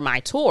they were my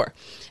tour.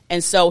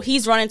 And so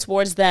he's running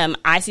towards them.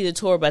 I see the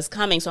tour bus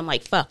coming. So I'm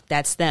like, fuck,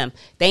 that's them.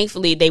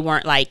 Thankfully, they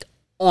weren't like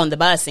on the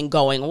bus and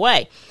going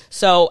away.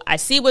 So I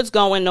see what's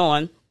going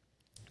on.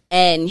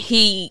 And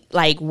he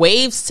like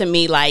waves to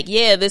me like,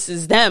 yeah, this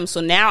is them.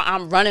 So now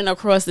I'm running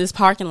across this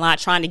parking lot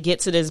trying to get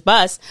to this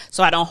bus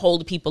so I don't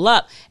hold people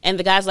up. And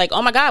the guy's like,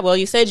 oh my God, well,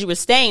 you said you were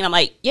staying. I'm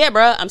like, yeah,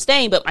 bro, I'm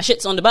staying, but my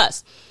shit's on the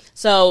bus.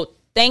 So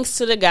thanks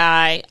to the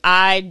guy.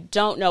 I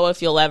don't know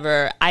if you'll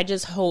ever, I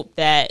just hope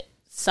that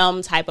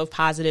some type of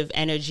positive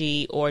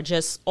energy or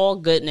just all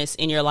goodness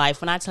in your life.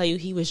 When I tell you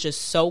he was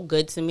just so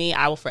good to me,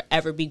 I will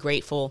forever be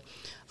grateful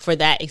for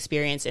that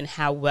experience and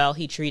how well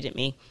he treated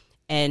me.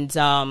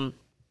 And,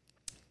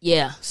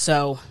 yeah,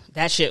 so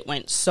that shit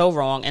went so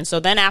wrong. And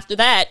so then after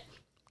that,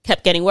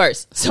 kept getting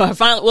worse. So I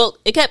finally,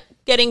 it kept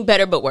getting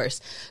better but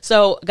worse.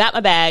 So got my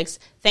bags.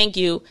 Thank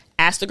you.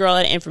 Asked the girl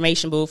at the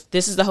information booth,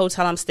 this is the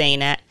hotel I'm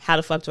staying at. How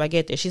the fuck do I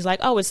get there? She's like,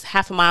 oh, it's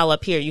half a mile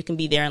up here. You can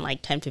be there in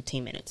like 10,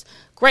 15 minutes.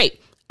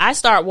 Great. I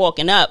start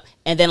walking up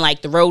and then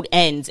like the road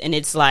ends and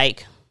it's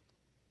like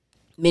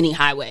mini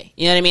highway.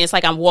 You know what I mean? It's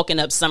like I'm walking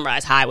up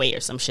Sunrise Highway or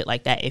some shit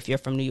like that if you're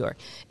from New York.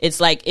 It's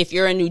like if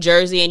you're in New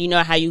Jersey and you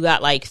know how you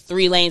got like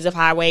 3 lanes of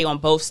highway on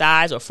both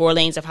sides or 4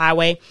 lanes of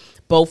highway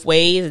both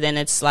ways, then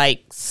it's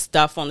like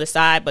stuff on the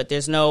side, but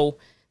there's no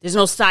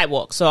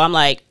sidewalk. So I'm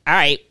like, all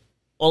right,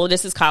 all of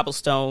this is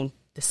cobblestone.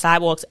 The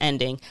sidewalk's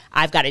ending.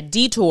 I've got a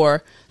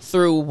detour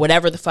through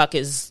whatever the fuck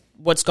is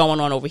what's going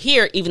on over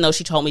here, even though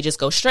she told me just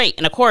go straight.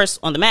 And of course,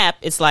 on the map,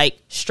 it's like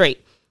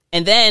straight.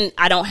 And then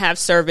I don't have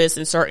service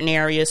in certain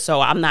areas, so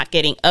I'm not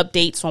getting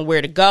updates on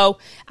where to go.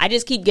 I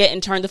just keep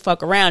getting turned the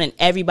fuck around, and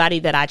everybody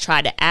that I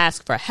try to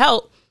ask for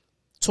help,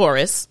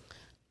 tourists,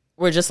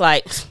 were just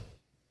like,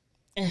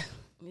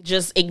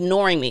 just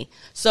ignoring me.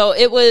 So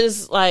it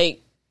was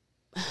like,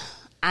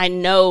 I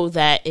know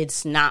that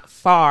it's not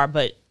far,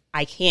 but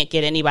I can't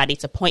get anybody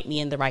to point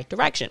me in the right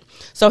direction.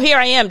 So here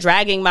I am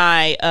dragging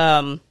my,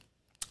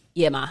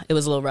 it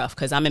was a little rough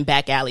because I'm in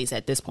back alleys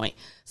at this point.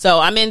 So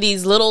I'm in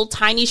these little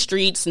tiny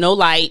streets, no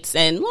lights,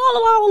 and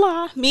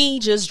me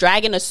just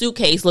dragging a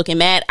suitcase looking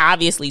mad,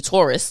 obviously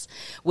tourist,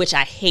 which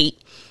I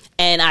hate.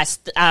 And I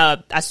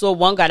saw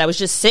one guy that was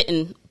just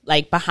sitting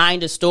like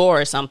behind a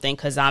store or something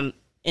because I'm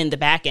in the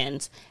back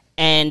end.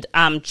 And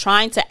I'm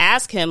trying to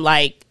ask him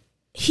like,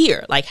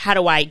 here, like, how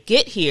do I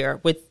get here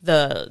with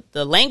the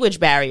language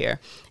barrier?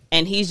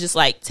 And he's just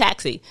like,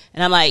 taxi.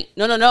 And I'm like,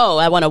 no,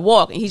 I want to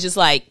walk. And he's just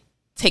like,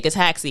 take a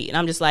taxi. And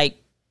I'm just like,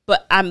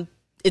 but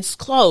it's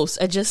close.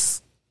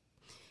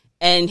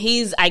 And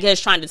he's, I guess,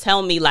 trying to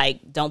tell me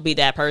like, don't be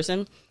that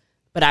person.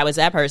 But I was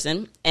that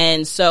person.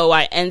 And so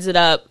I ended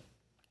up,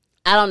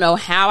 I don't know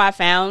how I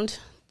found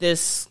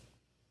this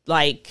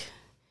like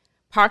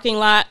parking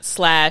lot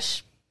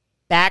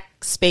 / back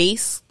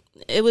space.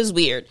 It was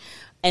weird.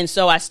 And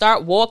so I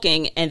start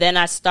walking and then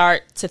I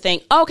start to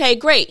think, okay,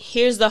 great.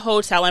 Here's the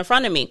hotel in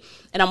front of me.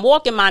 And I'm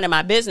walking minding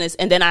my business.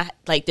 And then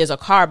there's a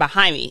car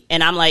behind me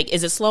and I'm like,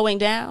 is it slowing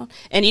down?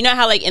 And you know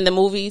how like in the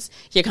movies,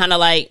 you're kind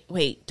of like,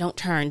 wait, don't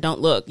turn, don't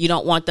look. You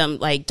don't want them,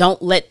 like,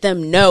 don't let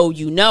them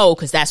know,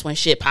 cause that's when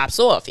shit pops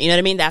off. You know what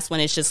I mean? That's when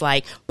it's just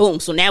like, boom.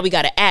 So now we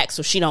got to act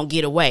so she don't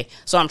get away.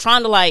 So I'm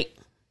trying to like,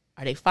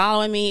 are they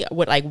following me?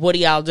 What are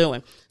y'all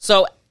doing?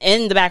 So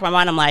in the back of my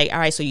mind, I'm like, all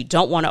right, so you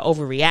don't want to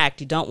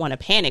overreact. You don't want to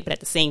panic. But at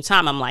the same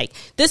time, I'm like,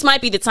 this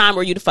might be the time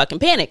where you to fucking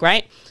panic,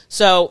 right?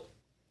 So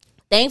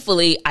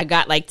thankfully, I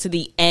got like to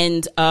the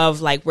end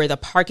of like where the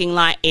parking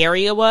lot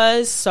area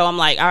was. So I'm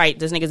like, all right,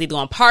 this nigga's either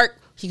going to park,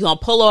 he's going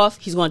to pull off,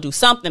 he's going to do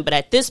something. But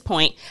at this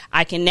point,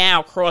 I can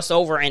now cross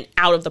over and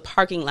out of the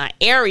parking lot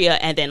area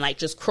and then like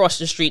just cross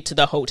the street to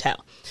the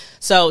hotel.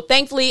 So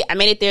thankfully, I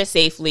made it there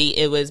safely.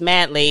 It was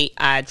mad late.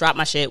 I dropped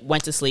my shit,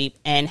 went to sleep,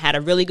 and had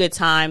a really good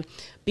time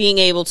being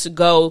able to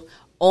go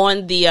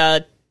on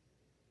the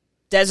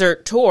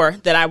desert tour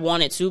that I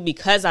wanted to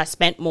because I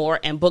spent more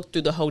and booked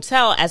through the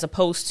hotel as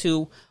opposed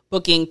to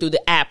booking through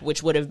the app,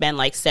 which would have been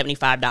like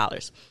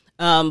 $75.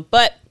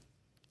 But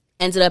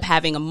ended up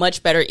having a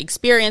much better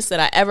experience than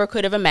I ever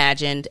could have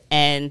imagined.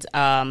 And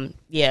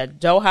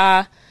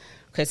Doha,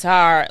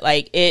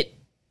 Qatar,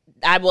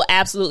 I will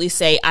absolutely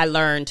say I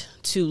learned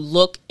to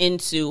look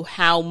into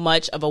how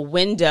much of a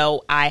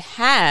window I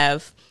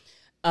have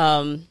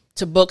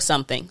to book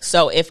something.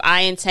 So if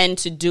I intend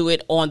to do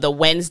it on the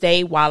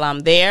Wednesday while I'm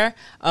there,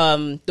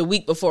 the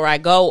week before I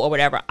go or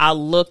whatever, I'll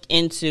look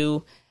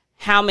into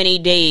how many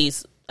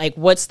days, like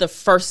what's the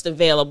first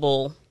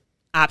available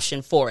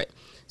option for it.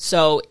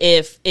 So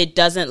if it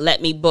doesn't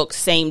let me book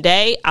same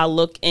day, I'll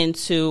look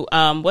into,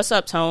 what's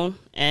up, Tone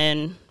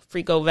and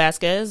Frico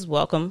Vasquez,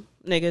 welcome,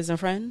 niggas and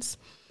friends.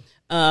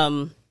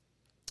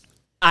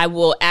 I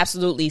will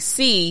absolutely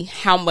see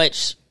how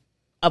much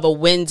of a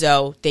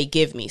window they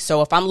give me.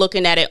 So if I'm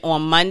looking at it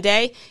on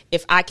Monday,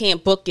 if I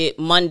can't book it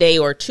Monday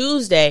or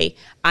Tuesday,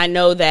 I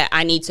know that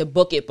I need to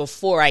book it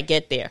before I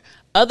get there.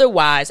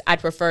 Otherwise, I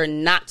prefer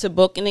not to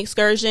book an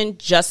excursion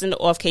just in the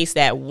off case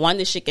that 1,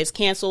 the shit gets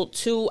canceled,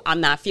 2, I'm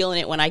not feeling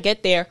it when I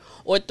get there,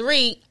 or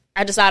 3,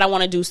 I decide I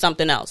want to do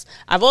something else.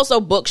 I've also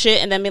booked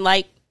shit and then been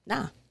like,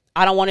 nah,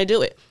 I don't want to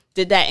do it.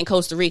 Did that in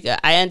Costa Rica.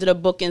 I ended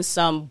up booking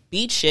some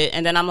beach shit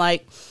and then I'm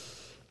like,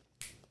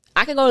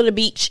 I could go to the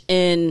beach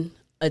in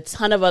a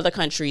ton of other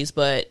countries,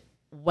 but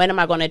when am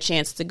I going to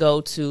chance to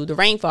go to the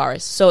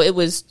rainforest? So it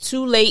was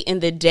too late in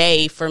the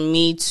day for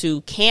me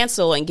to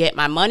cancel and get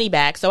my money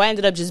back. So I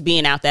ended up just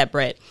being out that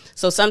bread.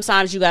 So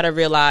sometimes you got to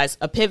realize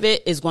a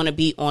pivot is going to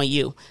be on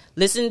you.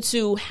 Listen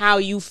to how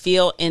you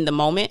feel in the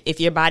moment. If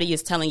your body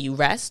is telling you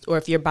rest, or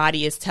if your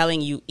body is telling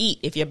you eat,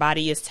 if your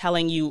body is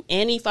telling you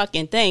any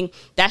fucking thing,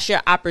 that's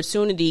your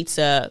opportunity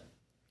to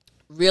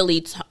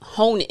really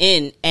hone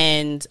in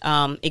and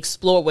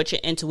explore what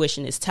your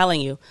intuition is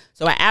telling you.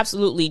 So I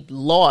absolutely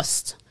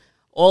lost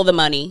all the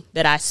money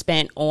that I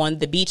spent on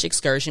the beach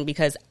excursion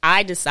because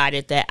I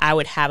decided that I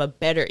would have a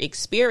better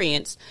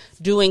experience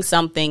doing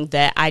something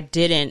that I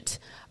didn't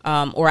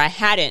or I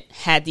hadn't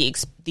had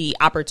the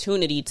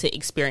opportunity to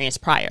experience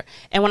prior.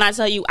 And when I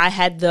tell you I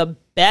had the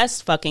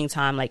best fucking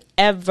time, like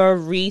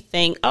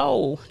everything.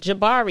 Oh,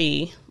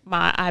 Jabari,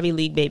 my Ivy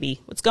League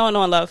baby. What's going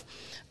on, love?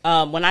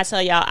 When I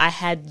tell y'all I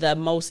had the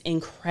most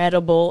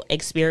incredible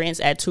experience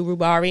at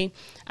Turubari,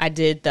 I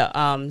did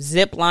the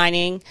zip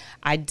lining.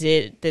 I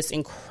did this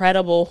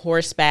incredible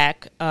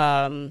horseback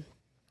walk.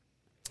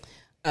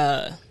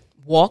 I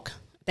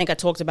think I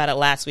talked about it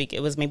last week.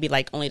 It was maybe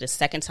like only the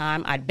second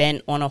time I'd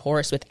been on a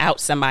horse without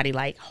somebody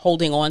like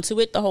holding on to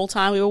it the whole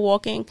time we were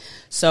walking.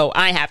 So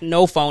I have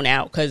no phone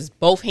out because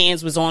both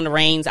hands was on the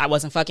reins. I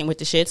wasn't fucking with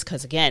the shits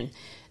because, again,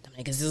 the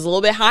niggas is a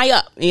little bit high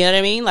up. You know what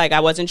I mean? Like, I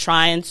wasn't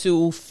trying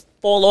to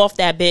fall off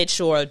that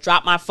bitch or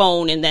drop my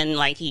phone and then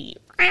like he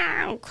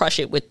crush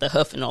it with the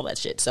hoof and all that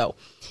shit. So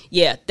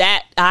yeah,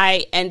 that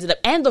I ended up,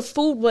 and the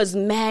food was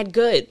mad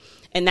good.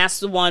 And that's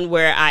the one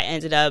where I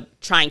ended up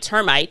trying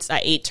termites. I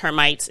ate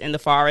termites in the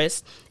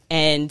forest.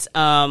 And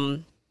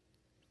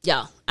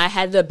yeah, I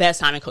had the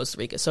best time in Costa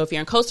Rica. So if you're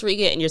in Costa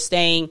Rica and you're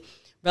staying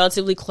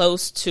relatively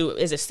close to,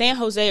 is it San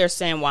Jose or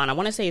San Juan? I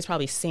want to say it's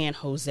probably San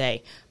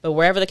Jose, but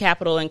wherever the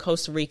capital in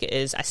Costa Rica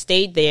is, I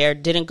stayed there,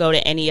 didn't go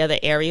to any other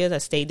areas. I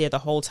stayed there the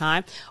whole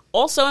time.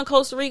 Also in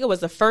Costa Rica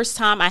was the first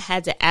time I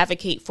had to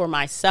advocate for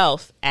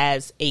myself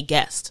as a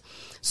guest.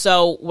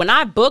 So when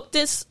I booked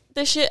this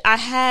shit, I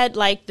had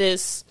like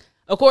this,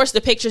 of course,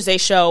 the pictures they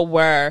show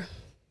were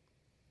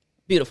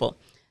beautiful.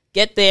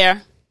 Get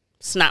there,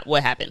 it's not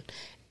what happened.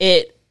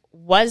 It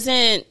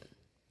wasn't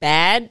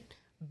bad,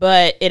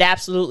 but it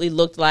absolutely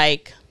looked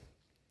like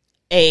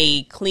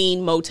a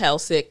clean Motel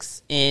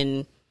 6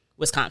 in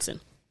Wisconsin.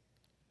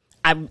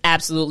 I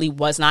absolutely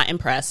was not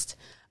impressed.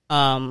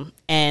 And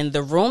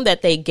the room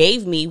that they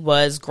gave me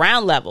was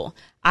ground level.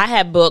 I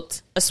had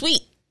booked a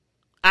suite.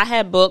 I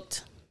had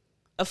booked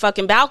a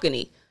fucking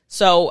balcony.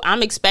 So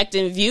I'm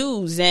expecting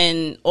views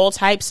and all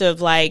types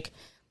of like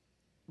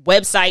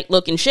website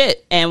looking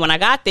shit. And when I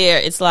got there,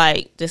 it's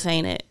like, this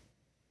ain't it.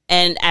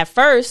 And at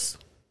first,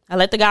 I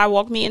let the guy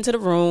walk me into the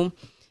room.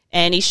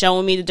 And he's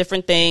showing me the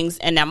different things.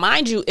 And now,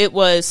 mind you, it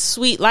was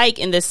suite-like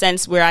in the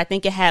sense where I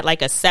think it had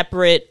like a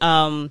separate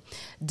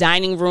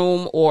dining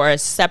room or a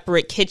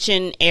separate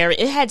kitchen area.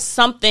 It had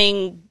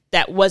something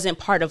that wasn't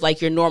part of like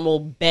your normal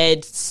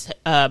bed,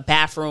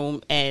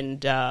 bathroom,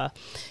 and,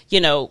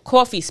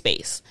 coffee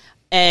space.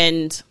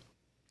 And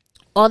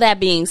all that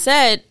being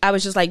said, I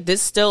was just like,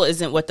 this still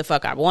isn't what the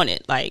fuck I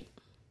wanted. Like,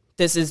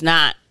 this is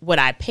not what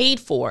I paid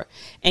for.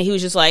 And he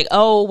was just like,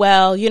 oh,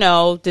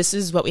 well, this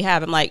is what we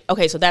have. I'm like,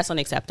 okay, so that's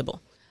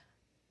unacceptable.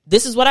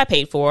 This is what I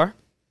paid for.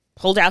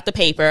 Pulled out the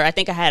paper. I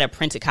think I had a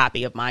printed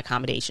copy of my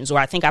accommodations, or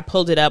I think I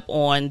pulled it up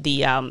on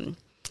the on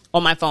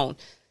my phone.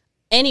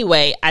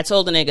 Anyway, I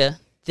told the nigga,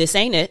 this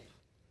ain't it.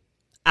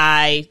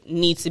 I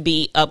need to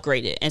be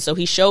upgraded. And so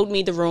he showed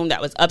me the room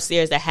that was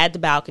upstairs that had the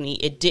balcony.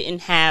 It didn't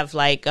have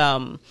like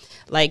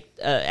like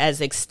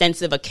as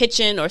extensive a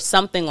kitchen or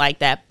something like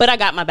that. But I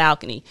got my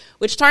balcony,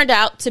 which turned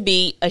out to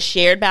be a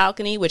shared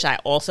balcony, which I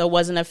also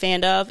wasn't a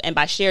fan of. And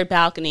by shared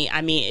balcony,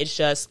 I mean it's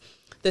just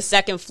the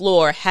second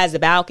floor has a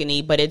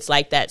balcony, but it's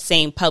like that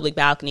same public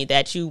balcony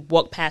that you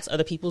walk past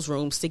other people's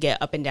rooms to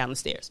get up and down the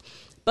stairs.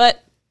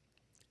 But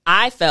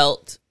I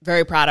felt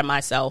very proud of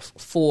myself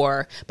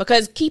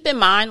because keep in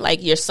mind,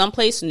 like you're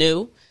someplace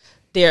new,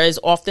 there is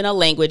often a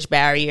language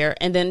barrier,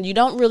 and then you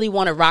don't really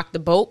want to rock the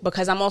boat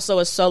because I'm also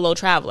a solo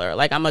traveler.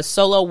 Like I'm a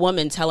solo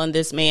woman telling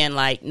this man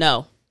like,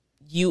 no,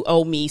 you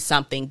owe me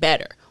something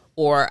better,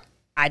 or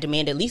I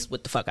demand at least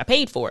what the fuck I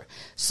paid for.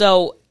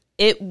 So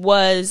it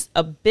was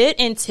a bit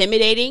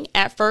intimidating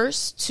at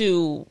first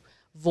to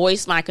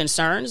voice my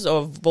concerns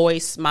or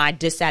voice my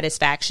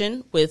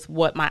dissatisfaction with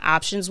what my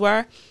options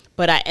were.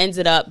 But I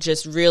ended up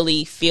just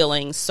really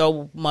feeling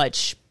so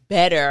much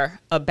better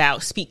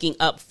about speaking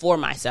up for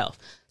myself.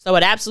 So I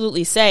would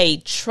absolutely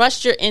say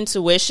trust your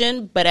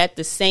intuition, but at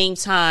the same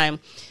time,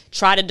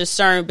 try to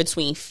discern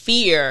between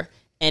fear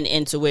and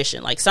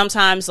intuition. Like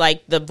sometimes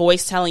like the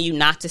voice telling you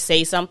not to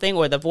say something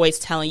or the voice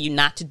telling you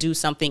not to do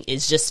something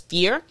is just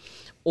fear,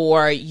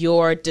 or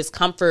your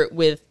discomfort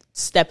with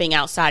stepping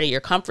outside of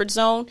your comfort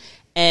zone.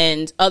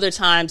 And other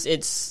times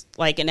it's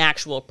like an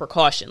actual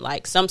precaution.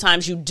 Like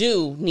sometimes you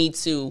do need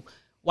to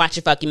watch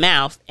your fucking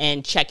mouth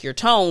and check your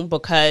tone,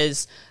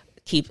 because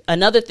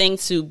another thing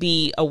to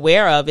be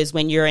aware of is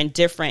when you're in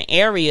different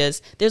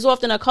areas, there's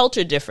often a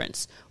culture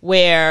difference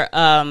where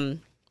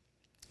I'm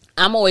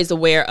always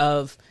aware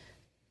of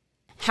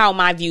how am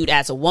I viewed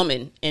as a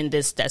woman in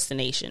this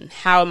destination?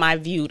 How am I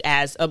viewed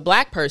as a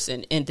black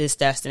person in this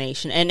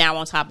destination? And now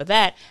on top of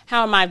that,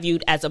 how am I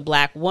viewed as a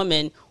black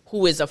woman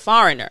who is a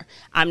foreigner?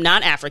 I'm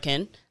not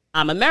African,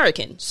 I'm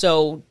American.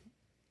 So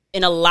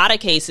in a lot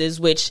of cases,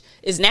 which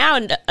is now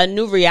a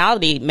new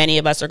reality many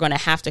of us are going to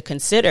have to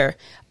consider,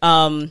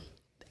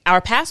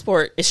 our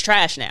passport is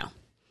trash now.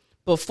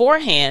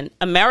 Beforehand,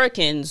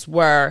 Americans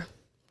were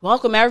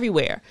welcome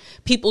everywhere.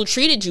 People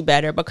treated you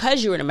better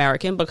because you're an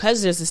American,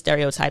 because there's a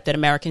stereotype that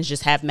Americans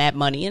just have mad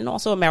money, and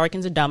also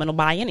Americans are dumb and will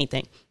buy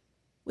anything.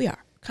 We are,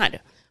 kind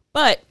of.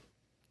 But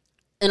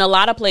in a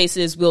lot of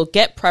places, we'll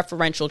get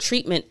preferential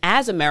treatment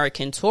as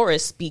American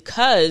tourists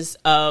because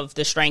of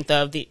the strength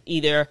of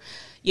either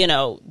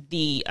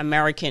the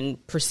American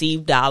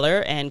perceived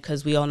dollar, and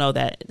because we all know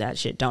that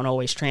shit don't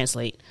always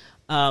translate.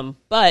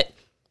 But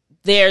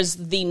there's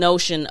the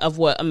notion of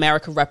what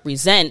America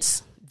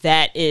represents.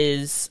 That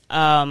is,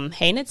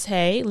 hey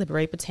Nate,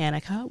 Liberate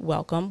Botanica,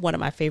 welcome. One of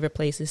my favorite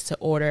places to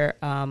order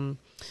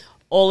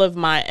all of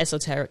my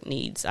esoteric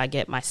needs. I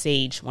get my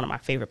sage, one of my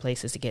favorite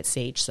places to get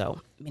sage,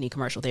 so mini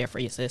commercial there for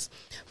you, sis.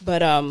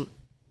 But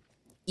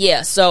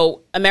yeah,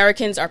 so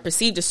Americans are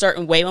perceived a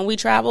certain way when we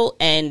travel,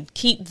 and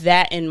keep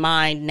that in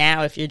mind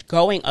now if you're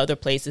going other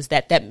places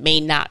that may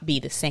not be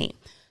the same.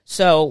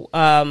 So,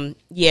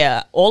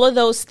 yeah, all of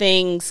those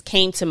things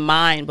came to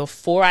mind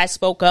before I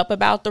spoke up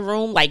about the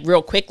room, like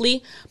real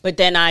quickly. But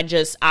then I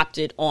just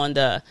opted on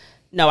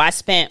no, I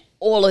spent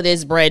all of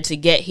this bread to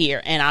get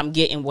here and I'm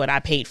getting what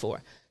I paid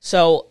for.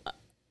 So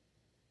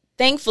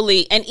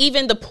thankfully, and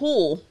even the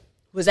pool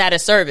was at a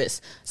service.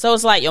 So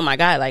it's like, oh my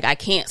God, like I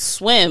can't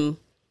swim,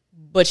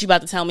 but you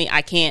about to tell me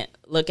I can't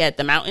look at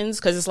the mountains?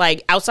 Because it's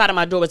like outside of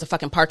my door was a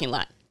fucking parking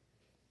lot.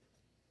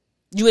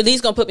 You at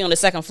least gonna put me on the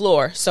second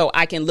floor so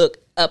I can look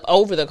up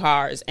over the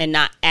cars and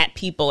not at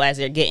people as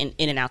they're getting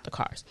in and out the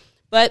cars.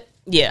 But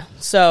yeah,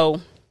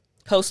 so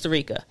Costa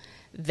Rica,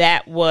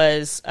 that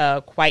was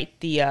quite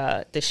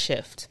the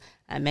shift.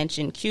 I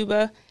mentioned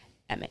Cuba,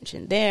 I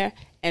mentioned there,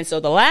 and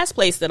so the last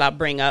place that I'll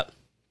bring up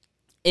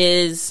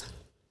is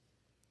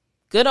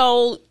good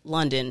old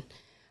London.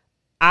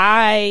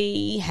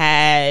 I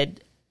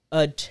had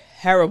a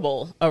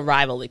terrible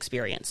arrival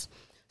experience.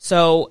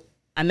 So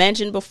I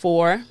mentioned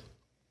before,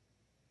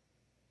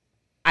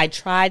 I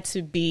tried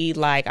to be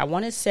like, I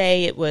want to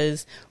say it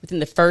was within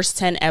the first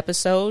 10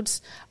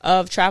 episodes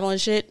of Travel and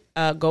Shit.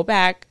 Go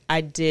back.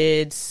 I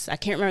can't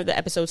remember the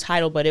episode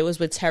title, but it was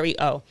with Terry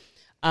O.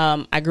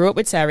 I grew up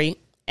with Terry,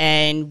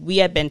 and we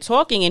had been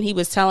talking, and he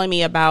was telling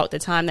me about the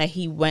time that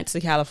he went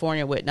to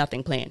California with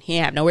nothing planned. He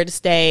didn't have nowhere to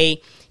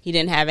stay. He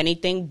didn't have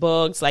anything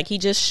booked. Like, he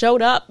just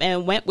showed up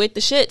and went with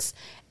the shits.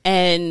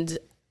 And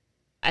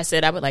I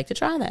said I would like to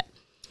try that.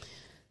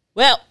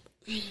 Well,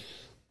 it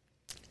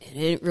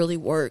didn't really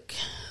work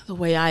the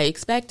way I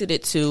expected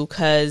it to,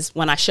 because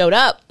when I showed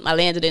up, I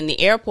landed in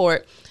the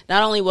airport.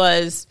 Not only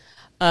was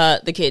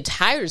the kid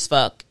tired as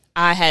fuck,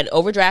 I had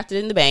overdrafted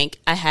in the bank.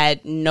 I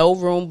had no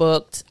room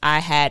booked. I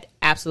had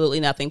absolutely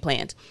nothing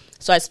planned.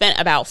 So I spent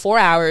about 4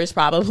 hours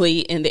probably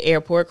in the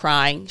airport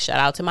crying. Shout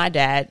out to my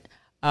dad.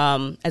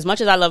 As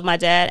much as I love my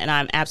dad, and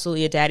I'm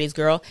absolutely a daddy's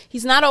girl,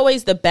 he's not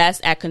always the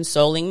best at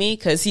consoling me,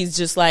 because he's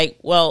just like,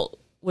 well,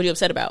 what are you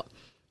upset about?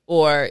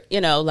 Or,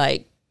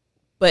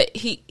 but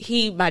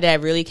my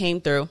dad really came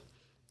through,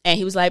 and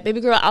he was like,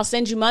 baby girl, I'll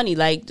send you money.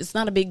 Like, it's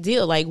not a big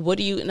deal. Like, what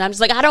do you, and I'm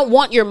just like, I don't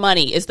want your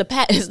money. It's the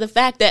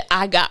fact that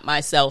I got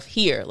myself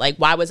here. Like,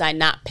 why was I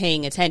not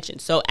paying attention?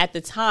 So at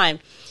the time,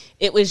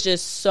 it was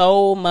just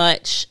so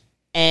much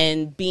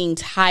and being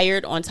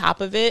tired on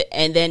top of it,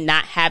 and then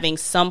not having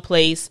some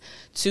place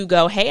to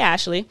go. Hey,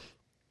 Ashley.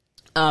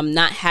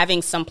 Not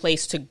having some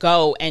place to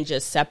go and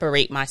just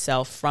separate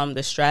myself from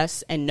the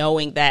stress, and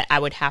knowing that I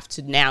would have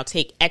to now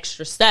take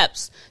extra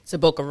steps to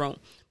book a room,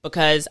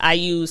 because I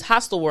use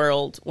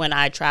Hostelworld when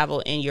I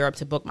travel in Europe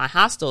to book my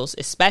hostels,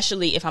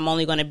 especially if I'm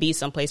only going to be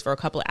someplace for a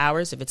couple of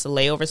hours. If it's a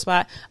layover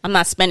spot, I'm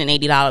not spending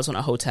 $80 on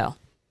a hotel,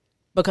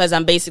 because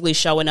I'm basically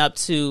showing up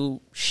to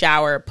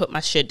shower, put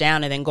my shit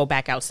down, and then go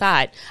back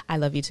outside. I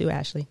love you too,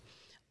 Ashley.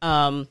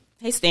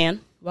 Hey,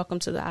 Stan. Welcome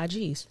to the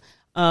IGs.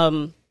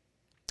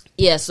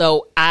 Yeah,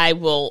 so I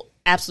will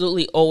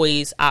absolutely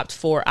always opt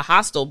for a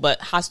hostel, but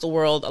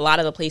Hostelworld, a lot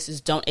of the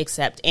places don't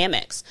accept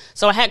Amex.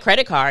 So I had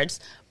credit cards,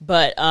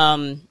 but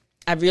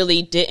I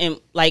really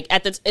didn't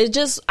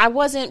I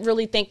wasn't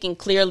really thinking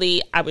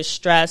clearly. I was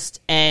stressed,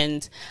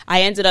 and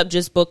I ended up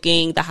just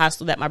booking the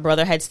hostel that my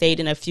brother had stayed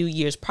in a few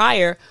years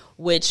prior,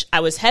 which I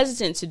was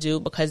hesitant to do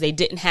because they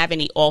didn't have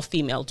any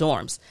all-female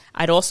dorms.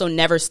 I'd also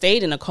never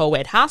stayed in a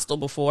co-ed hostel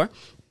before,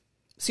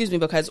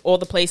 because all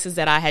the places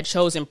that I had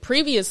chosen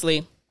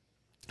previously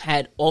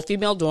had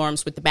all-female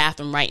dorms with the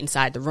bathroom right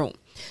inside the room.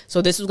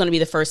 So this was going to be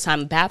the first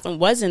time the bathroom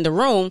was in the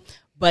room,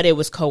 but it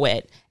was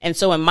co-ed. And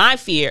so in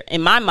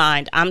my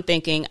mind, I'm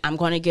thinking I'm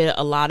going to get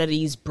a lot of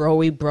these bro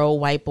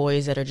white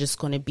boys that are just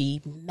going to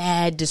be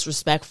mad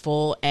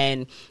disrespectful.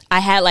 And I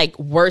had like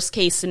worst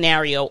case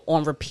scenario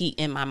on repeat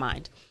in my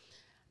mind.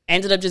 I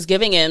ended up just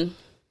giving in.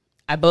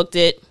 I booked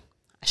it.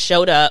 I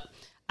showed up.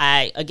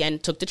 I, again,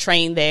 took the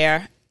train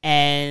there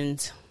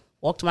and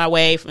walked my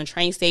way from the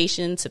train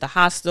station to the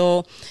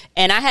hostel.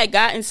 And I had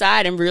got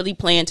inside and really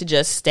planned to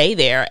just stay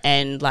there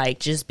and like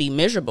just be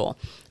miserable.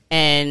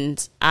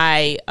 And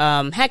I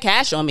had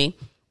cash on me.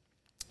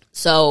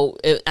 So,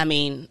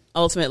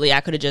 ultimately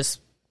I could have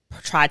just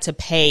tried to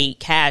pay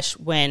cash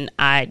when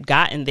I'd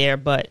gotten there.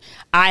 But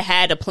I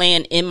had a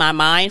plan in my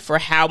mind for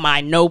how my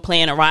no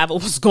plan arrival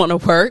was going to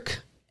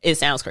work. It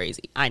sounds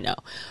crazy, I know.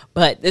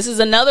 But this is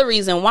another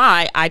reason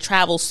why I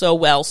travel so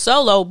well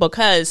solo,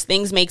 because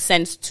things make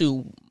sense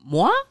to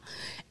moi,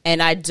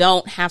 and I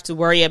don't have to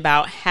worry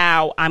about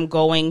how I'm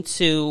going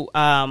to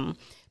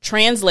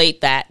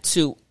translate that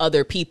to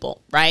other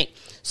people, right?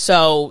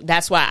 So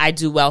that's why I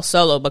do well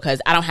solo,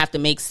 because I don't have to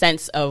make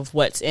sense of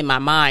what's in my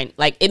mind.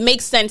 Like, it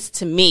makes sense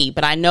to me,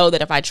 but I know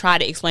that if I try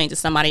to explain to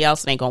somebody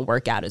else, it ain't going to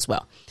work out as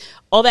well.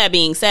 All that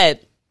being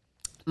said,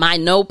 my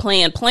no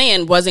plan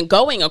wasn't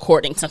going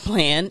according to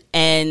plan.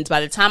 And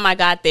by the time I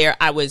got there,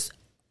 I was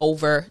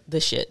over the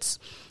shits.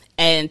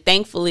 And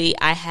thankfully,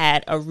 I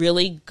had a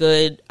really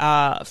good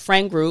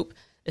friend group,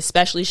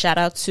 especially shout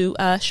out to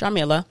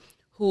Sharmila,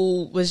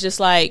 who was just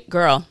like,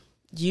 girl,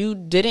 you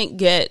didn't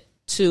get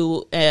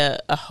to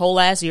a whole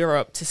ass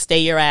Europe to stay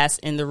your ass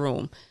in the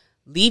room.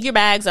 Leave your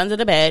bags under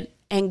the bed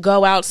and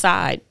go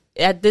outside.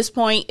 At this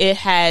point, it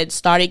had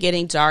started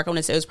getting dark. I want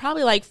to say it was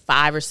probably like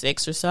 5 or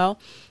 6 or so.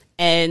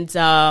 And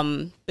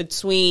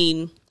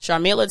between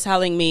Sharmila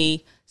telling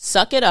me,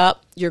 suck it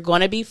up, you're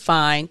going to be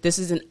fine, this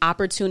is an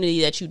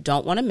opportunity that you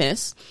don't want to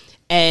miss.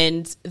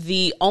 And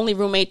the only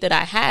roommate that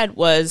I had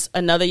was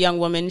another young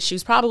woman. She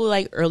was probably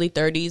like early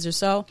 30s or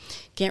so.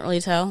 Can't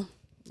really tell.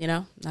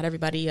 Not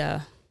everybody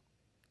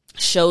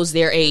shows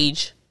their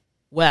age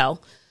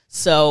well.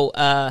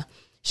 So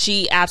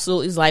she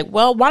absolutely is like,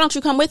 well, why don't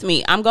you come with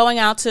me? I'm going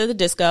out to the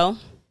disco.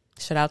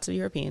 Shout out to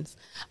Europeans.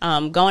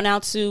 Going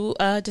out to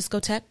a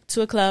discotheque,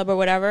 to a club or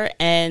whatever.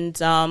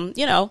 And,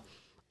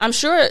 I'm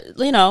sure,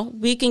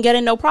 we can get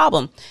in no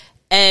problem.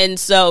 And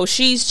so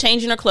she's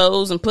changing her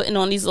clothes and putting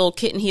on these little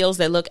kitten heels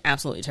that look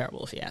absolutely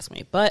terrible, if you ask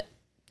me. But,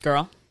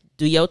 girl,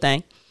 do your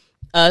thing.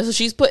 So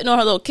she's putting on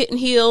her little kitten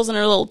heels and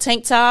her little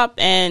tank top.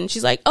 And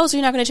she's like, oh, so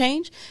you're not going to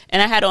change?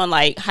 And I had on,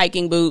 like,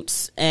 hiking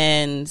boots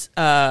and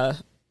a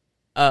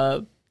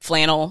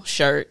flannel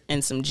shirt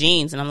and some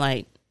jeans. And I'm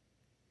like,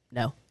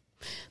 no.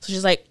 So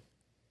she's like,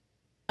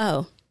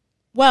 oh,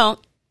 well,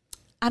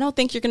 I don't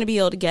think you're going to be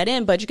able to get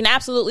in, but you can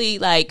absolutely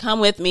like come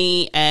with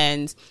me,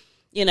 and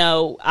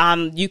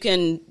you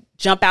can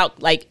jump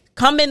out, like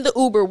come in the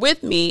Uber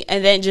with me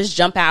and then just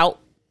jump out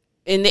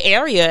in the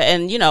area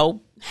and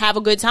have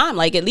a good time.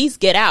 Like, at least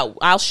get out.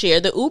 I'll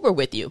share the Uber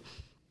with you.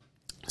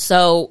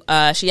 So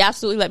she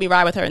absolutely let me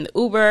ride with her in the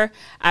Uber.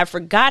 I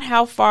forgot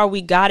how far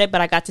we got it,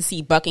 but I got to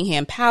see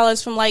Buckingham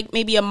Palace from like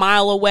maybe a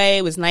mile away.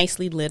 It was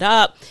nicely lit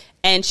up.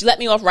 And she let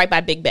me off right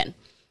by Big Ben.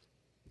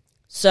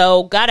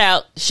 So got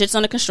out, shit's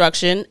under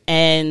construction,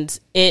 and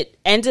it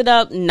ended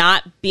up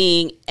not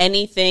being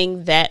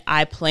anything that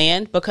I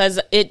planned, because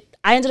I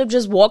ended up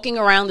just walking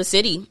around the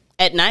city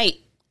at night.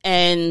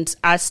 And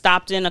I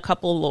stopped in a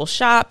couple of little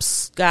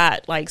shops,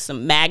 got like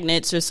some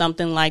magnets or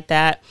something like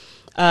that.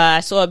 I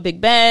saw a Big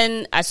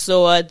Ben. I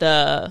saw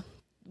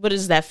what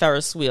is that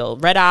Ferris wheel?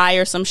 Red Eye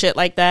or some shit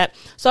like that.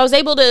 So I was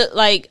able to,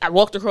 I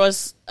walked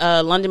across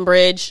London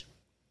Bridge,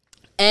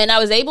 and I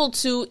was able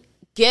to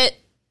get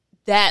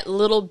that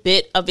little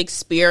bit of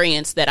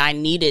experience that I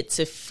needed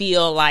to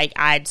feel like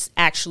I'd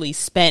actually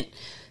spent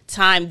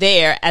time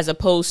there, as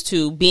opposed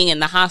to being in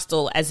the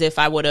hostel as if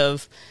I would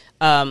have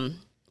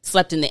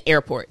slept in the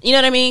airport. You know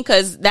what I mean?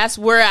 Because that's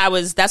where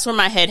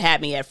my head had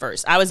me at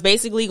first. I was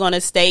basically going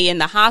to stay in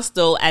the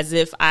hostel as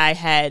if I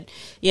had,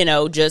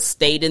 just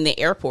stayed in the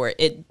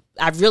airport.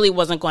 I really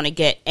wasn't going to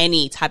get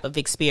any type of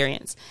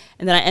experience.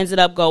 And then I ended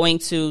up going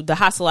to the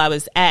hostel I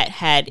was at,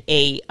 had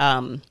a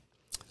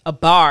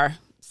bar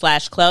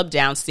 / club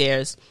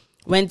downstairs.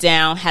 Went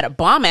down, had a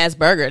bomb ass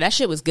burger. That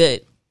shit was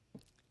good.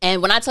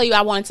 And when I tell you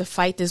I wanted to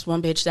fight this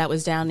one bitch that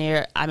was down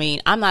there, I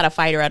mean, I'm not a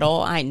fighter at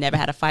all. I ain't never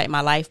had a fight in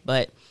my life,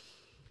 but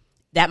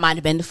that might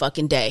have been the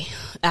fucking day.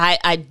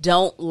 I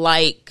don't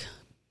like,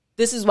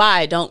 this is why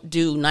I don't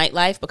do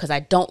nightlife, because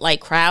I don't like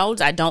crowds.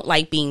 I don't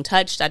like being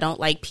touched. I don't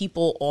like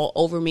people all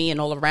over me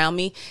and all around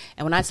me.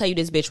 And when I tell you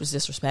this bitch was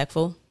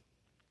disrespectful,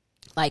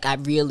 like I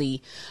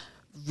really,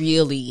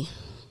 really,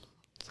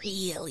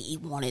 really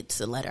wanted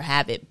to let her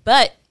have it.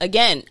 But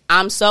again,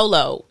 I'm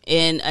solo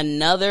in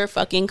another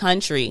fucking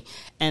country,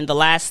 and the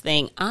last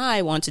thing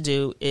I want to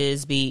do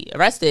is be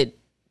arrested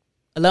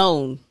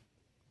alone.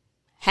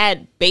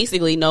 Had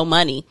basically no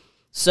money,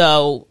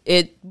 so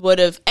it would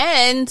have,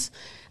 and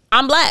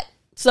I'm black,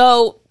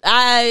 so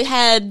I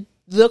had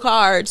the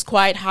cards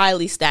quite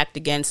highly stacked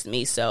against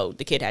me, so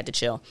the kid had to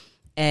chill.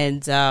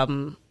 And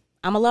I'm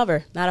a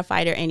lover, not a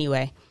fighter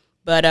anyway.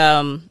 But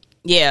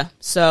yeah,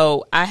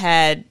 so I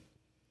had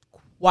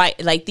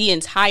like the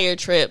entire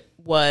trip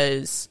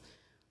was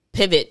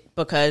pivot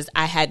because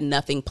I had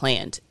nothing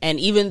planned. And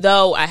even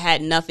though I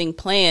had nothing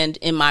planned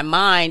in my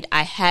mind,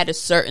 I had a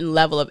certain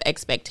level of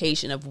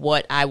expectation of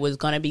what I was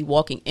going to be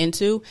walking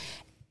into,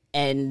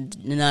 and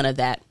none of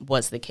that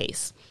was the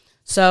case.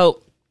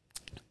 So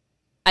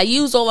I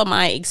use all of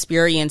my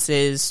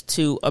experiences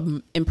to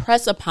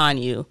impress upon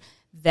you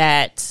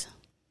that,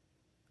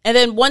 and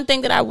then one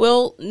thing that I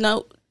will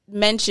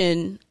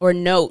mention or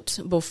note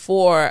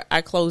before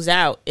I close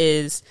out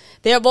is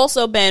there have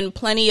also been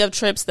plenty of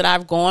trips that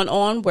I've gone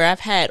on where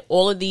I've had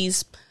all of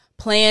these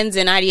plans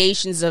and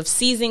ideations of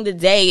seizing the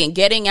day and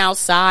getting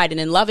outside and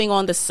then loving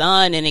on the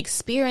sun and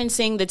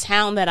experiencing the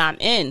town that I'm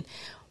in,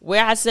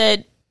 where I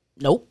said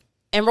nope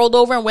and rolled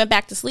over and went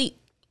back to sleep.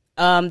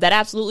 That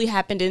absolutely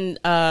happened in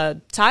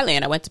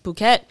Thailand. I went to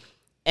Phuket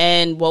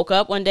and woke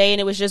up one day and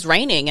it was just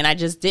raining, and I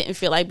just didn't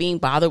feel like being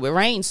bothered with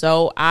rain.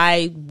 So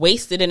I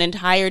wasted an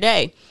entire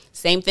day.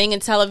 Same thing in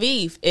Tel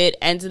Aviv. It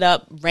ended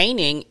up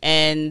raining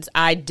and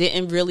I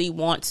didn't really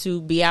want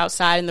to be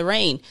outside in the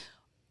rain.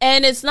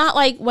 And it's not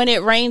like when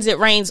it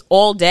rains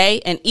all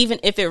day. And even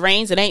if it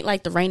rains, it ain't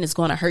like the rain is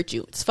going to hurt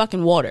you. It's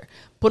fucking water.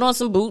 Put on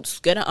some boots,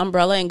 get an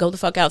umbrella, and go the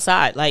fuck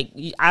outside. Like,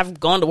 I've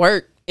gone to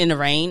work in the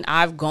rain.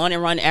 I've gone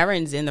and run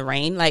errands in the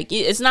rain. Like,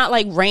 it's not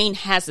like rain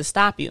has to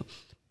stop you.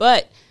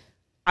 But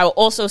I will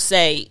also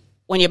say,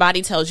 when your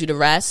body tells you to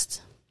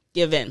rest,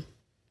 give in.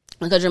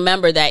 Because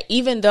remember that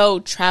even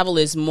though travel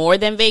is more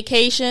than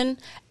vacation,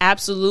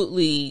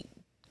 absolutely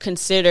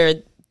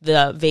consider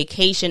the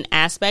vacation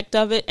aspect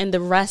of it and the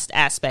rest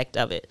aspect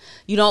of it.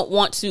 You don't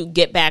want to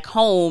get back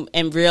home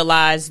and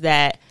realize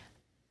that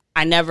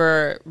I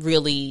never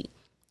really,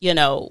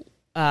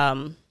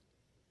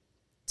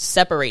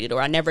 separated,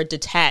 or I never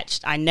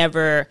detached. I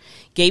never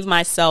gave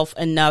myself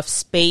enough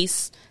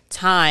space,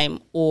 time,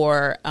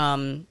 or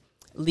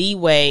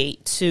leeway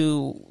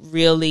to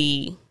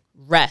really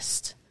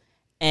rest.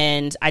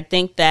 And I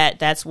think that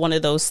that's one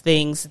of those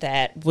things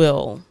that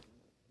will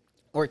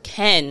or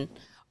can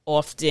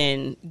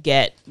often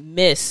get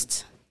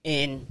missed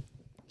in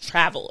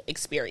travel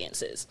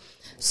experiences.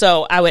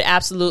 So I would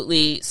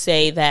absolutely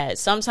say that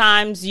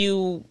sometimes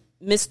you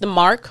miss the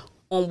mark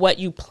on what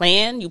you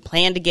plan. You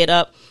plan to get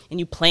up and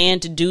you plan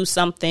to do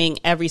something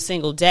every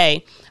single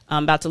day.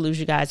 I'm about to lose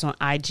you guys on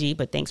IG,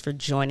 but thanks for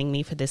joining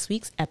me for this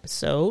week's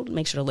episode.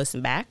 Make sure to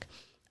listen back.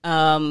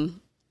 But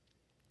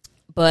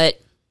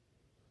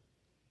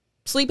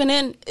sleeping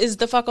in is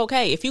the fuck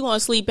okay. If you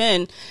want to sleep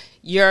in,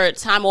 your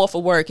time off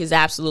of work is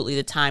absolutely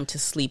the time to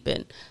sleep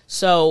in.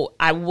 So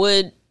I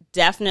would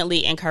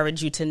definitely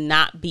encourage you to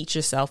not beat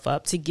yourself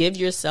up, to give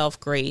yourself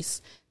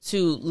grace,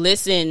 to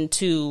listen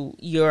to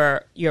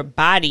your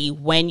body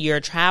when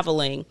you're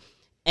traveling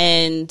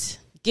and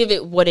give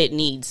it what it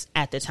needs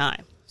at the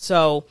time.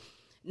 So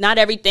not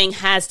everything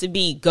has to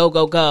be go,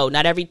 go, go.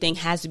 Not everything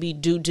has to be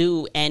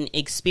do, and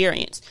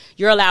experience.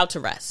 You're allowed to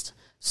rest.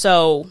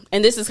 So,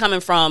 and this is coming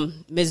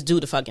from Ms. Do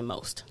the fucking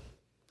most.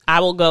 I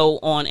will go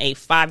on a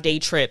 5-day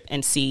trip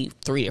and see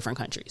 3 different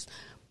countries.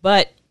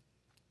 But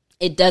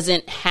it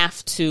doesn't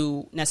have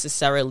to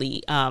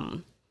necessarily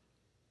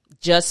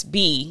just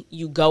be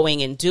you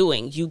going and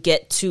doing. You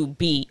get to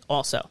be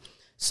also.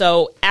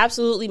 So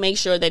absolutely make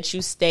sure that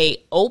you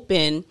stay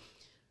open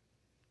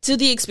to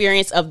the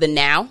experience of the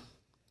now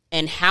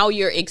and how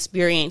you're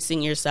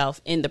experiencing yourself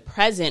in the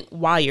present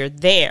while you're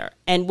there.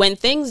 And when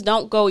things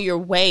don't go your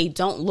way,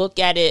 don't look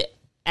at it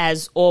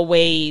as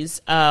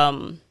always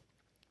a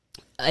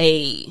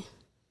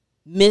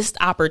missed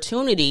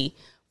opportunity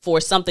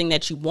for something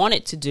that you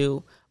wanted to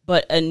do,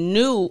 but a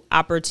new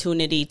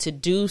opportunity to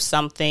do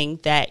something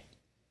that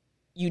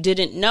you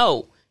didn't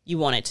know you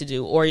wanted to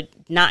do, or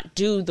not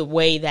do the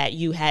way that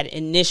you had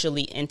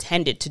initially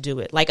intended to do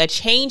it. Like, a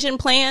change in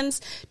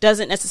plans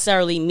doesn't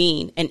necessarily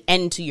mean an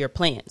end to your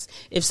plans.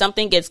 If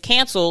something gets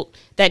canceled,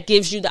 that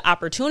gives you the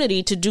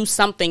opportunity to do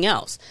something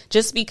else.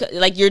 Just because,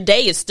 like, your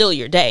day is still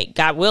your day.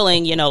 God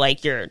willing, you know,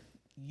 like,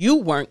 you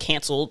weren't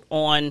canceled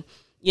on,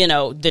 you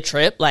know, the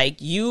trip.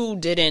 Like, you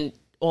didn't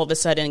all of a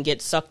sudden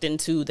get sucked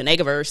into the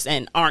Negaverse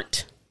and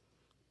aren't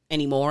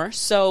anymore.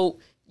 So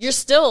you're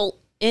still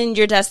in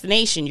your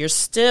destination. You're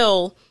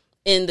still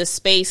in the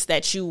space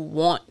that you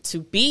want to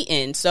be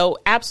in. So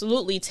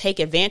absolutely take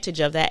advantage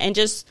of that and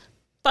just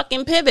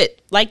fucking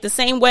pivot. Like, the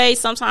same way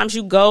sometimes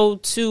you go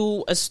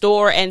to a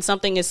store and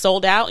something is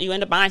sold out, you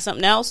end up buying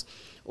something else,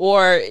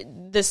 or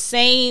the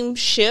same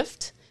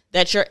shift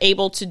that you're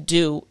able to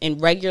do in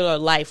regular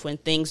life when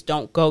things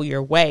don't go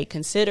your way.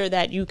 Consider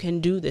that you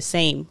can do the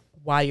same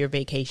while you're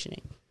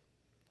vacationing,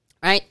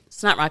 right?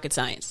 It's not rocket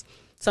science.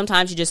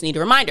 Sometimes you just need a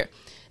reminder.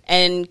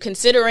 And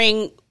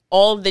considering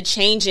all the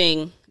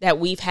changing that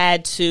we've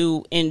had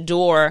to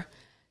endure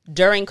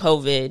during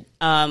COVID,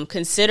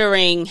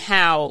 considering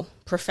how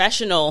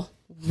professional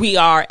we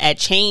are at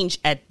change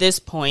at this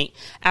point,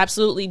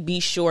 absolutely be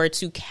sure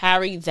to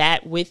carry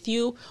that with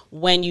you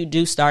when you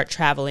do start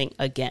traveling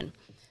again.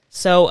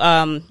 So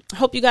I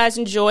hope you guys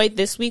enjoyed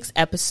this week's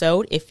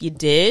episode. If you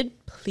did,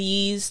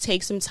 please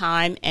take some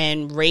time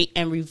and rate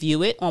and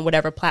review it on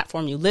whatever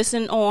platform you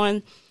listen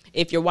on.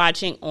 If you're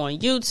watching on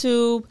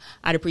YouTube,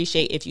 I'd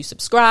appreciate if you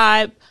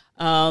subscribe,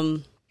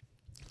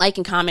 like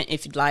and comment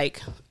if you'd like.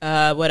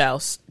 What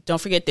else? Don't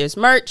forget there's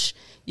merch.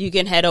 You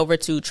can head over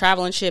to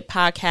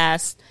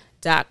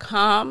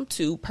travelandshitpodcast.com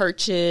to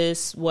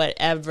purchase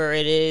whatever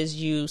it is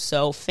you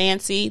so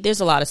fancy.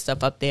 There's a lot of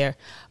stuff up there,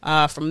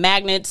 from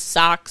magnets,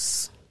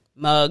 socks,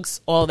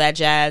 mugs, all that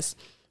jazz.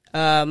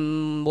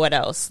 What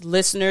else?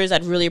 Listeners,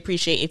 I'd really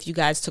appreciate if you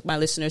guys took my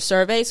listener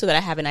survey so that I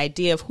have an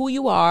idea of who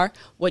you are,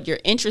 what you're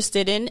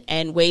interested in,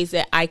 and ways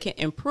that I can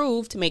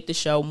improve to make the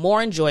show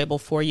more enjoyable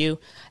for you,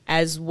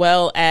 as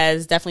well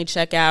as definitely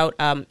check out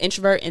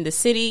Introvert in the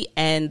City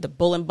and the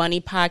Bull and Bunny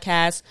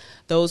podcast.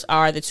 Those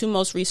are the two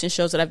most recent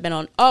shows that I've been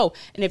on. Oh,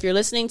 and if you're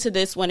listening to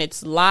this when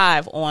it's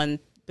live on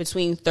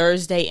between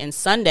Thursday and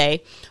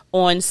Sunday,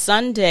 on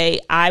Sunday,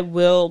 I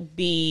will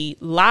be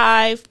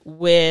live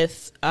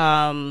with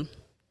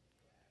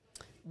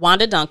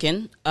Wanda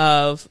Duncan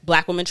of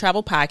Black Women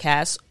Travel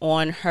Podcast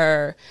on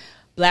her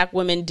Black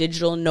Women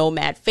Digital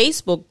Nomad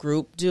Facebook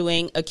group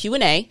doing a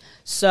Q&A.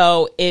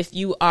 So if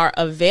you are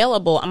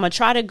available, I'm going to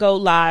try to go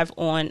live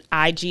on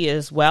IG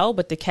as well.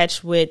 But the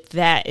catch with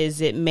that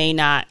is it may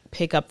not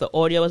pick up the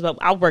audio as well.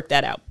 I'll work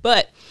that out.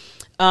 But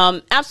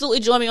absolutely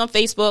join me on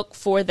Facebook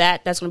for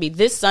that. That's going to be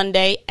this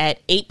Sunday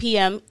at 8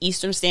 p.m.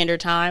 Eastern Standard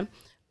Time.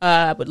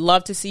 I would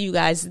love to see you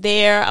guys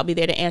there. I'll be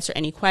there to answer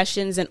any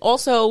questions and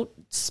also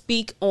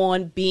speak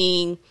on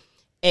being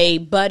a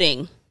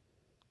budding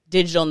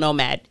digital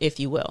nomad, if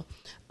you will.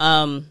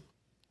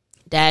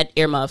 Dad,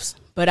 earmuffs,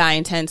 but I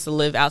intend to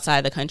live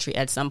outside the country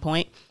at some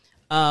point.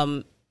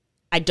 I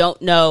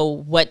don't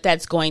know what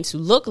that's going to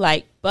look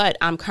like, but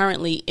I'm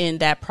currently in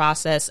that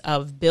process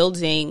of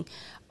building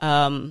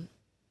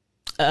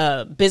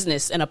a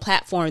business and a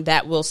platform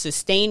that will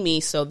sustain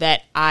me so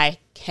that I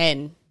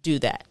can do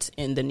that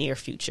in the near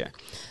future.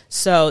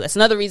 So that's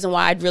another reason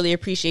why I'd really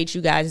appreciate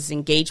you guys'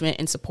 engagement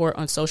and support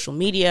on social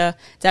media.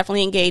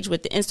 Definitely engage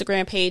with the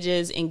Instagram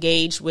pages,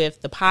 engage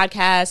with the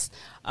podcast,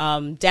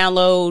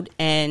 download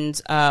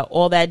and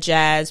all that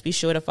jazz. Be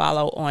sure to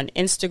follow on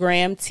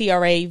Instagram,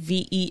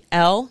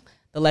 TRAVEL,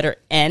 the letter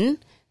N,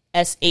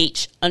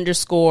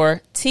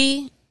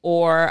 SH_T,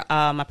 or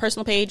my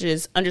personal page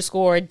is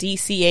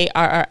 _DCARRIE.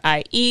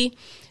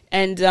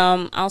 And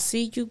I'll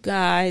see you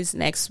guys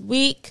next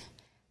week.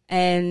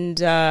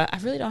 And I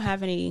really don't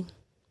have any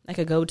like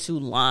a go-to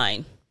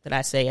line that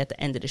I say at the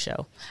end of the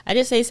show. I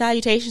just say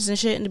salutations and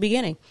shit in the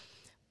beginning.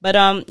 But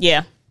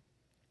yeah,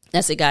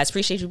 that's it, guys.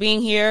 Appreciate you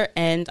being here,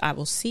 and I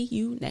will see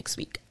you next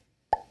week.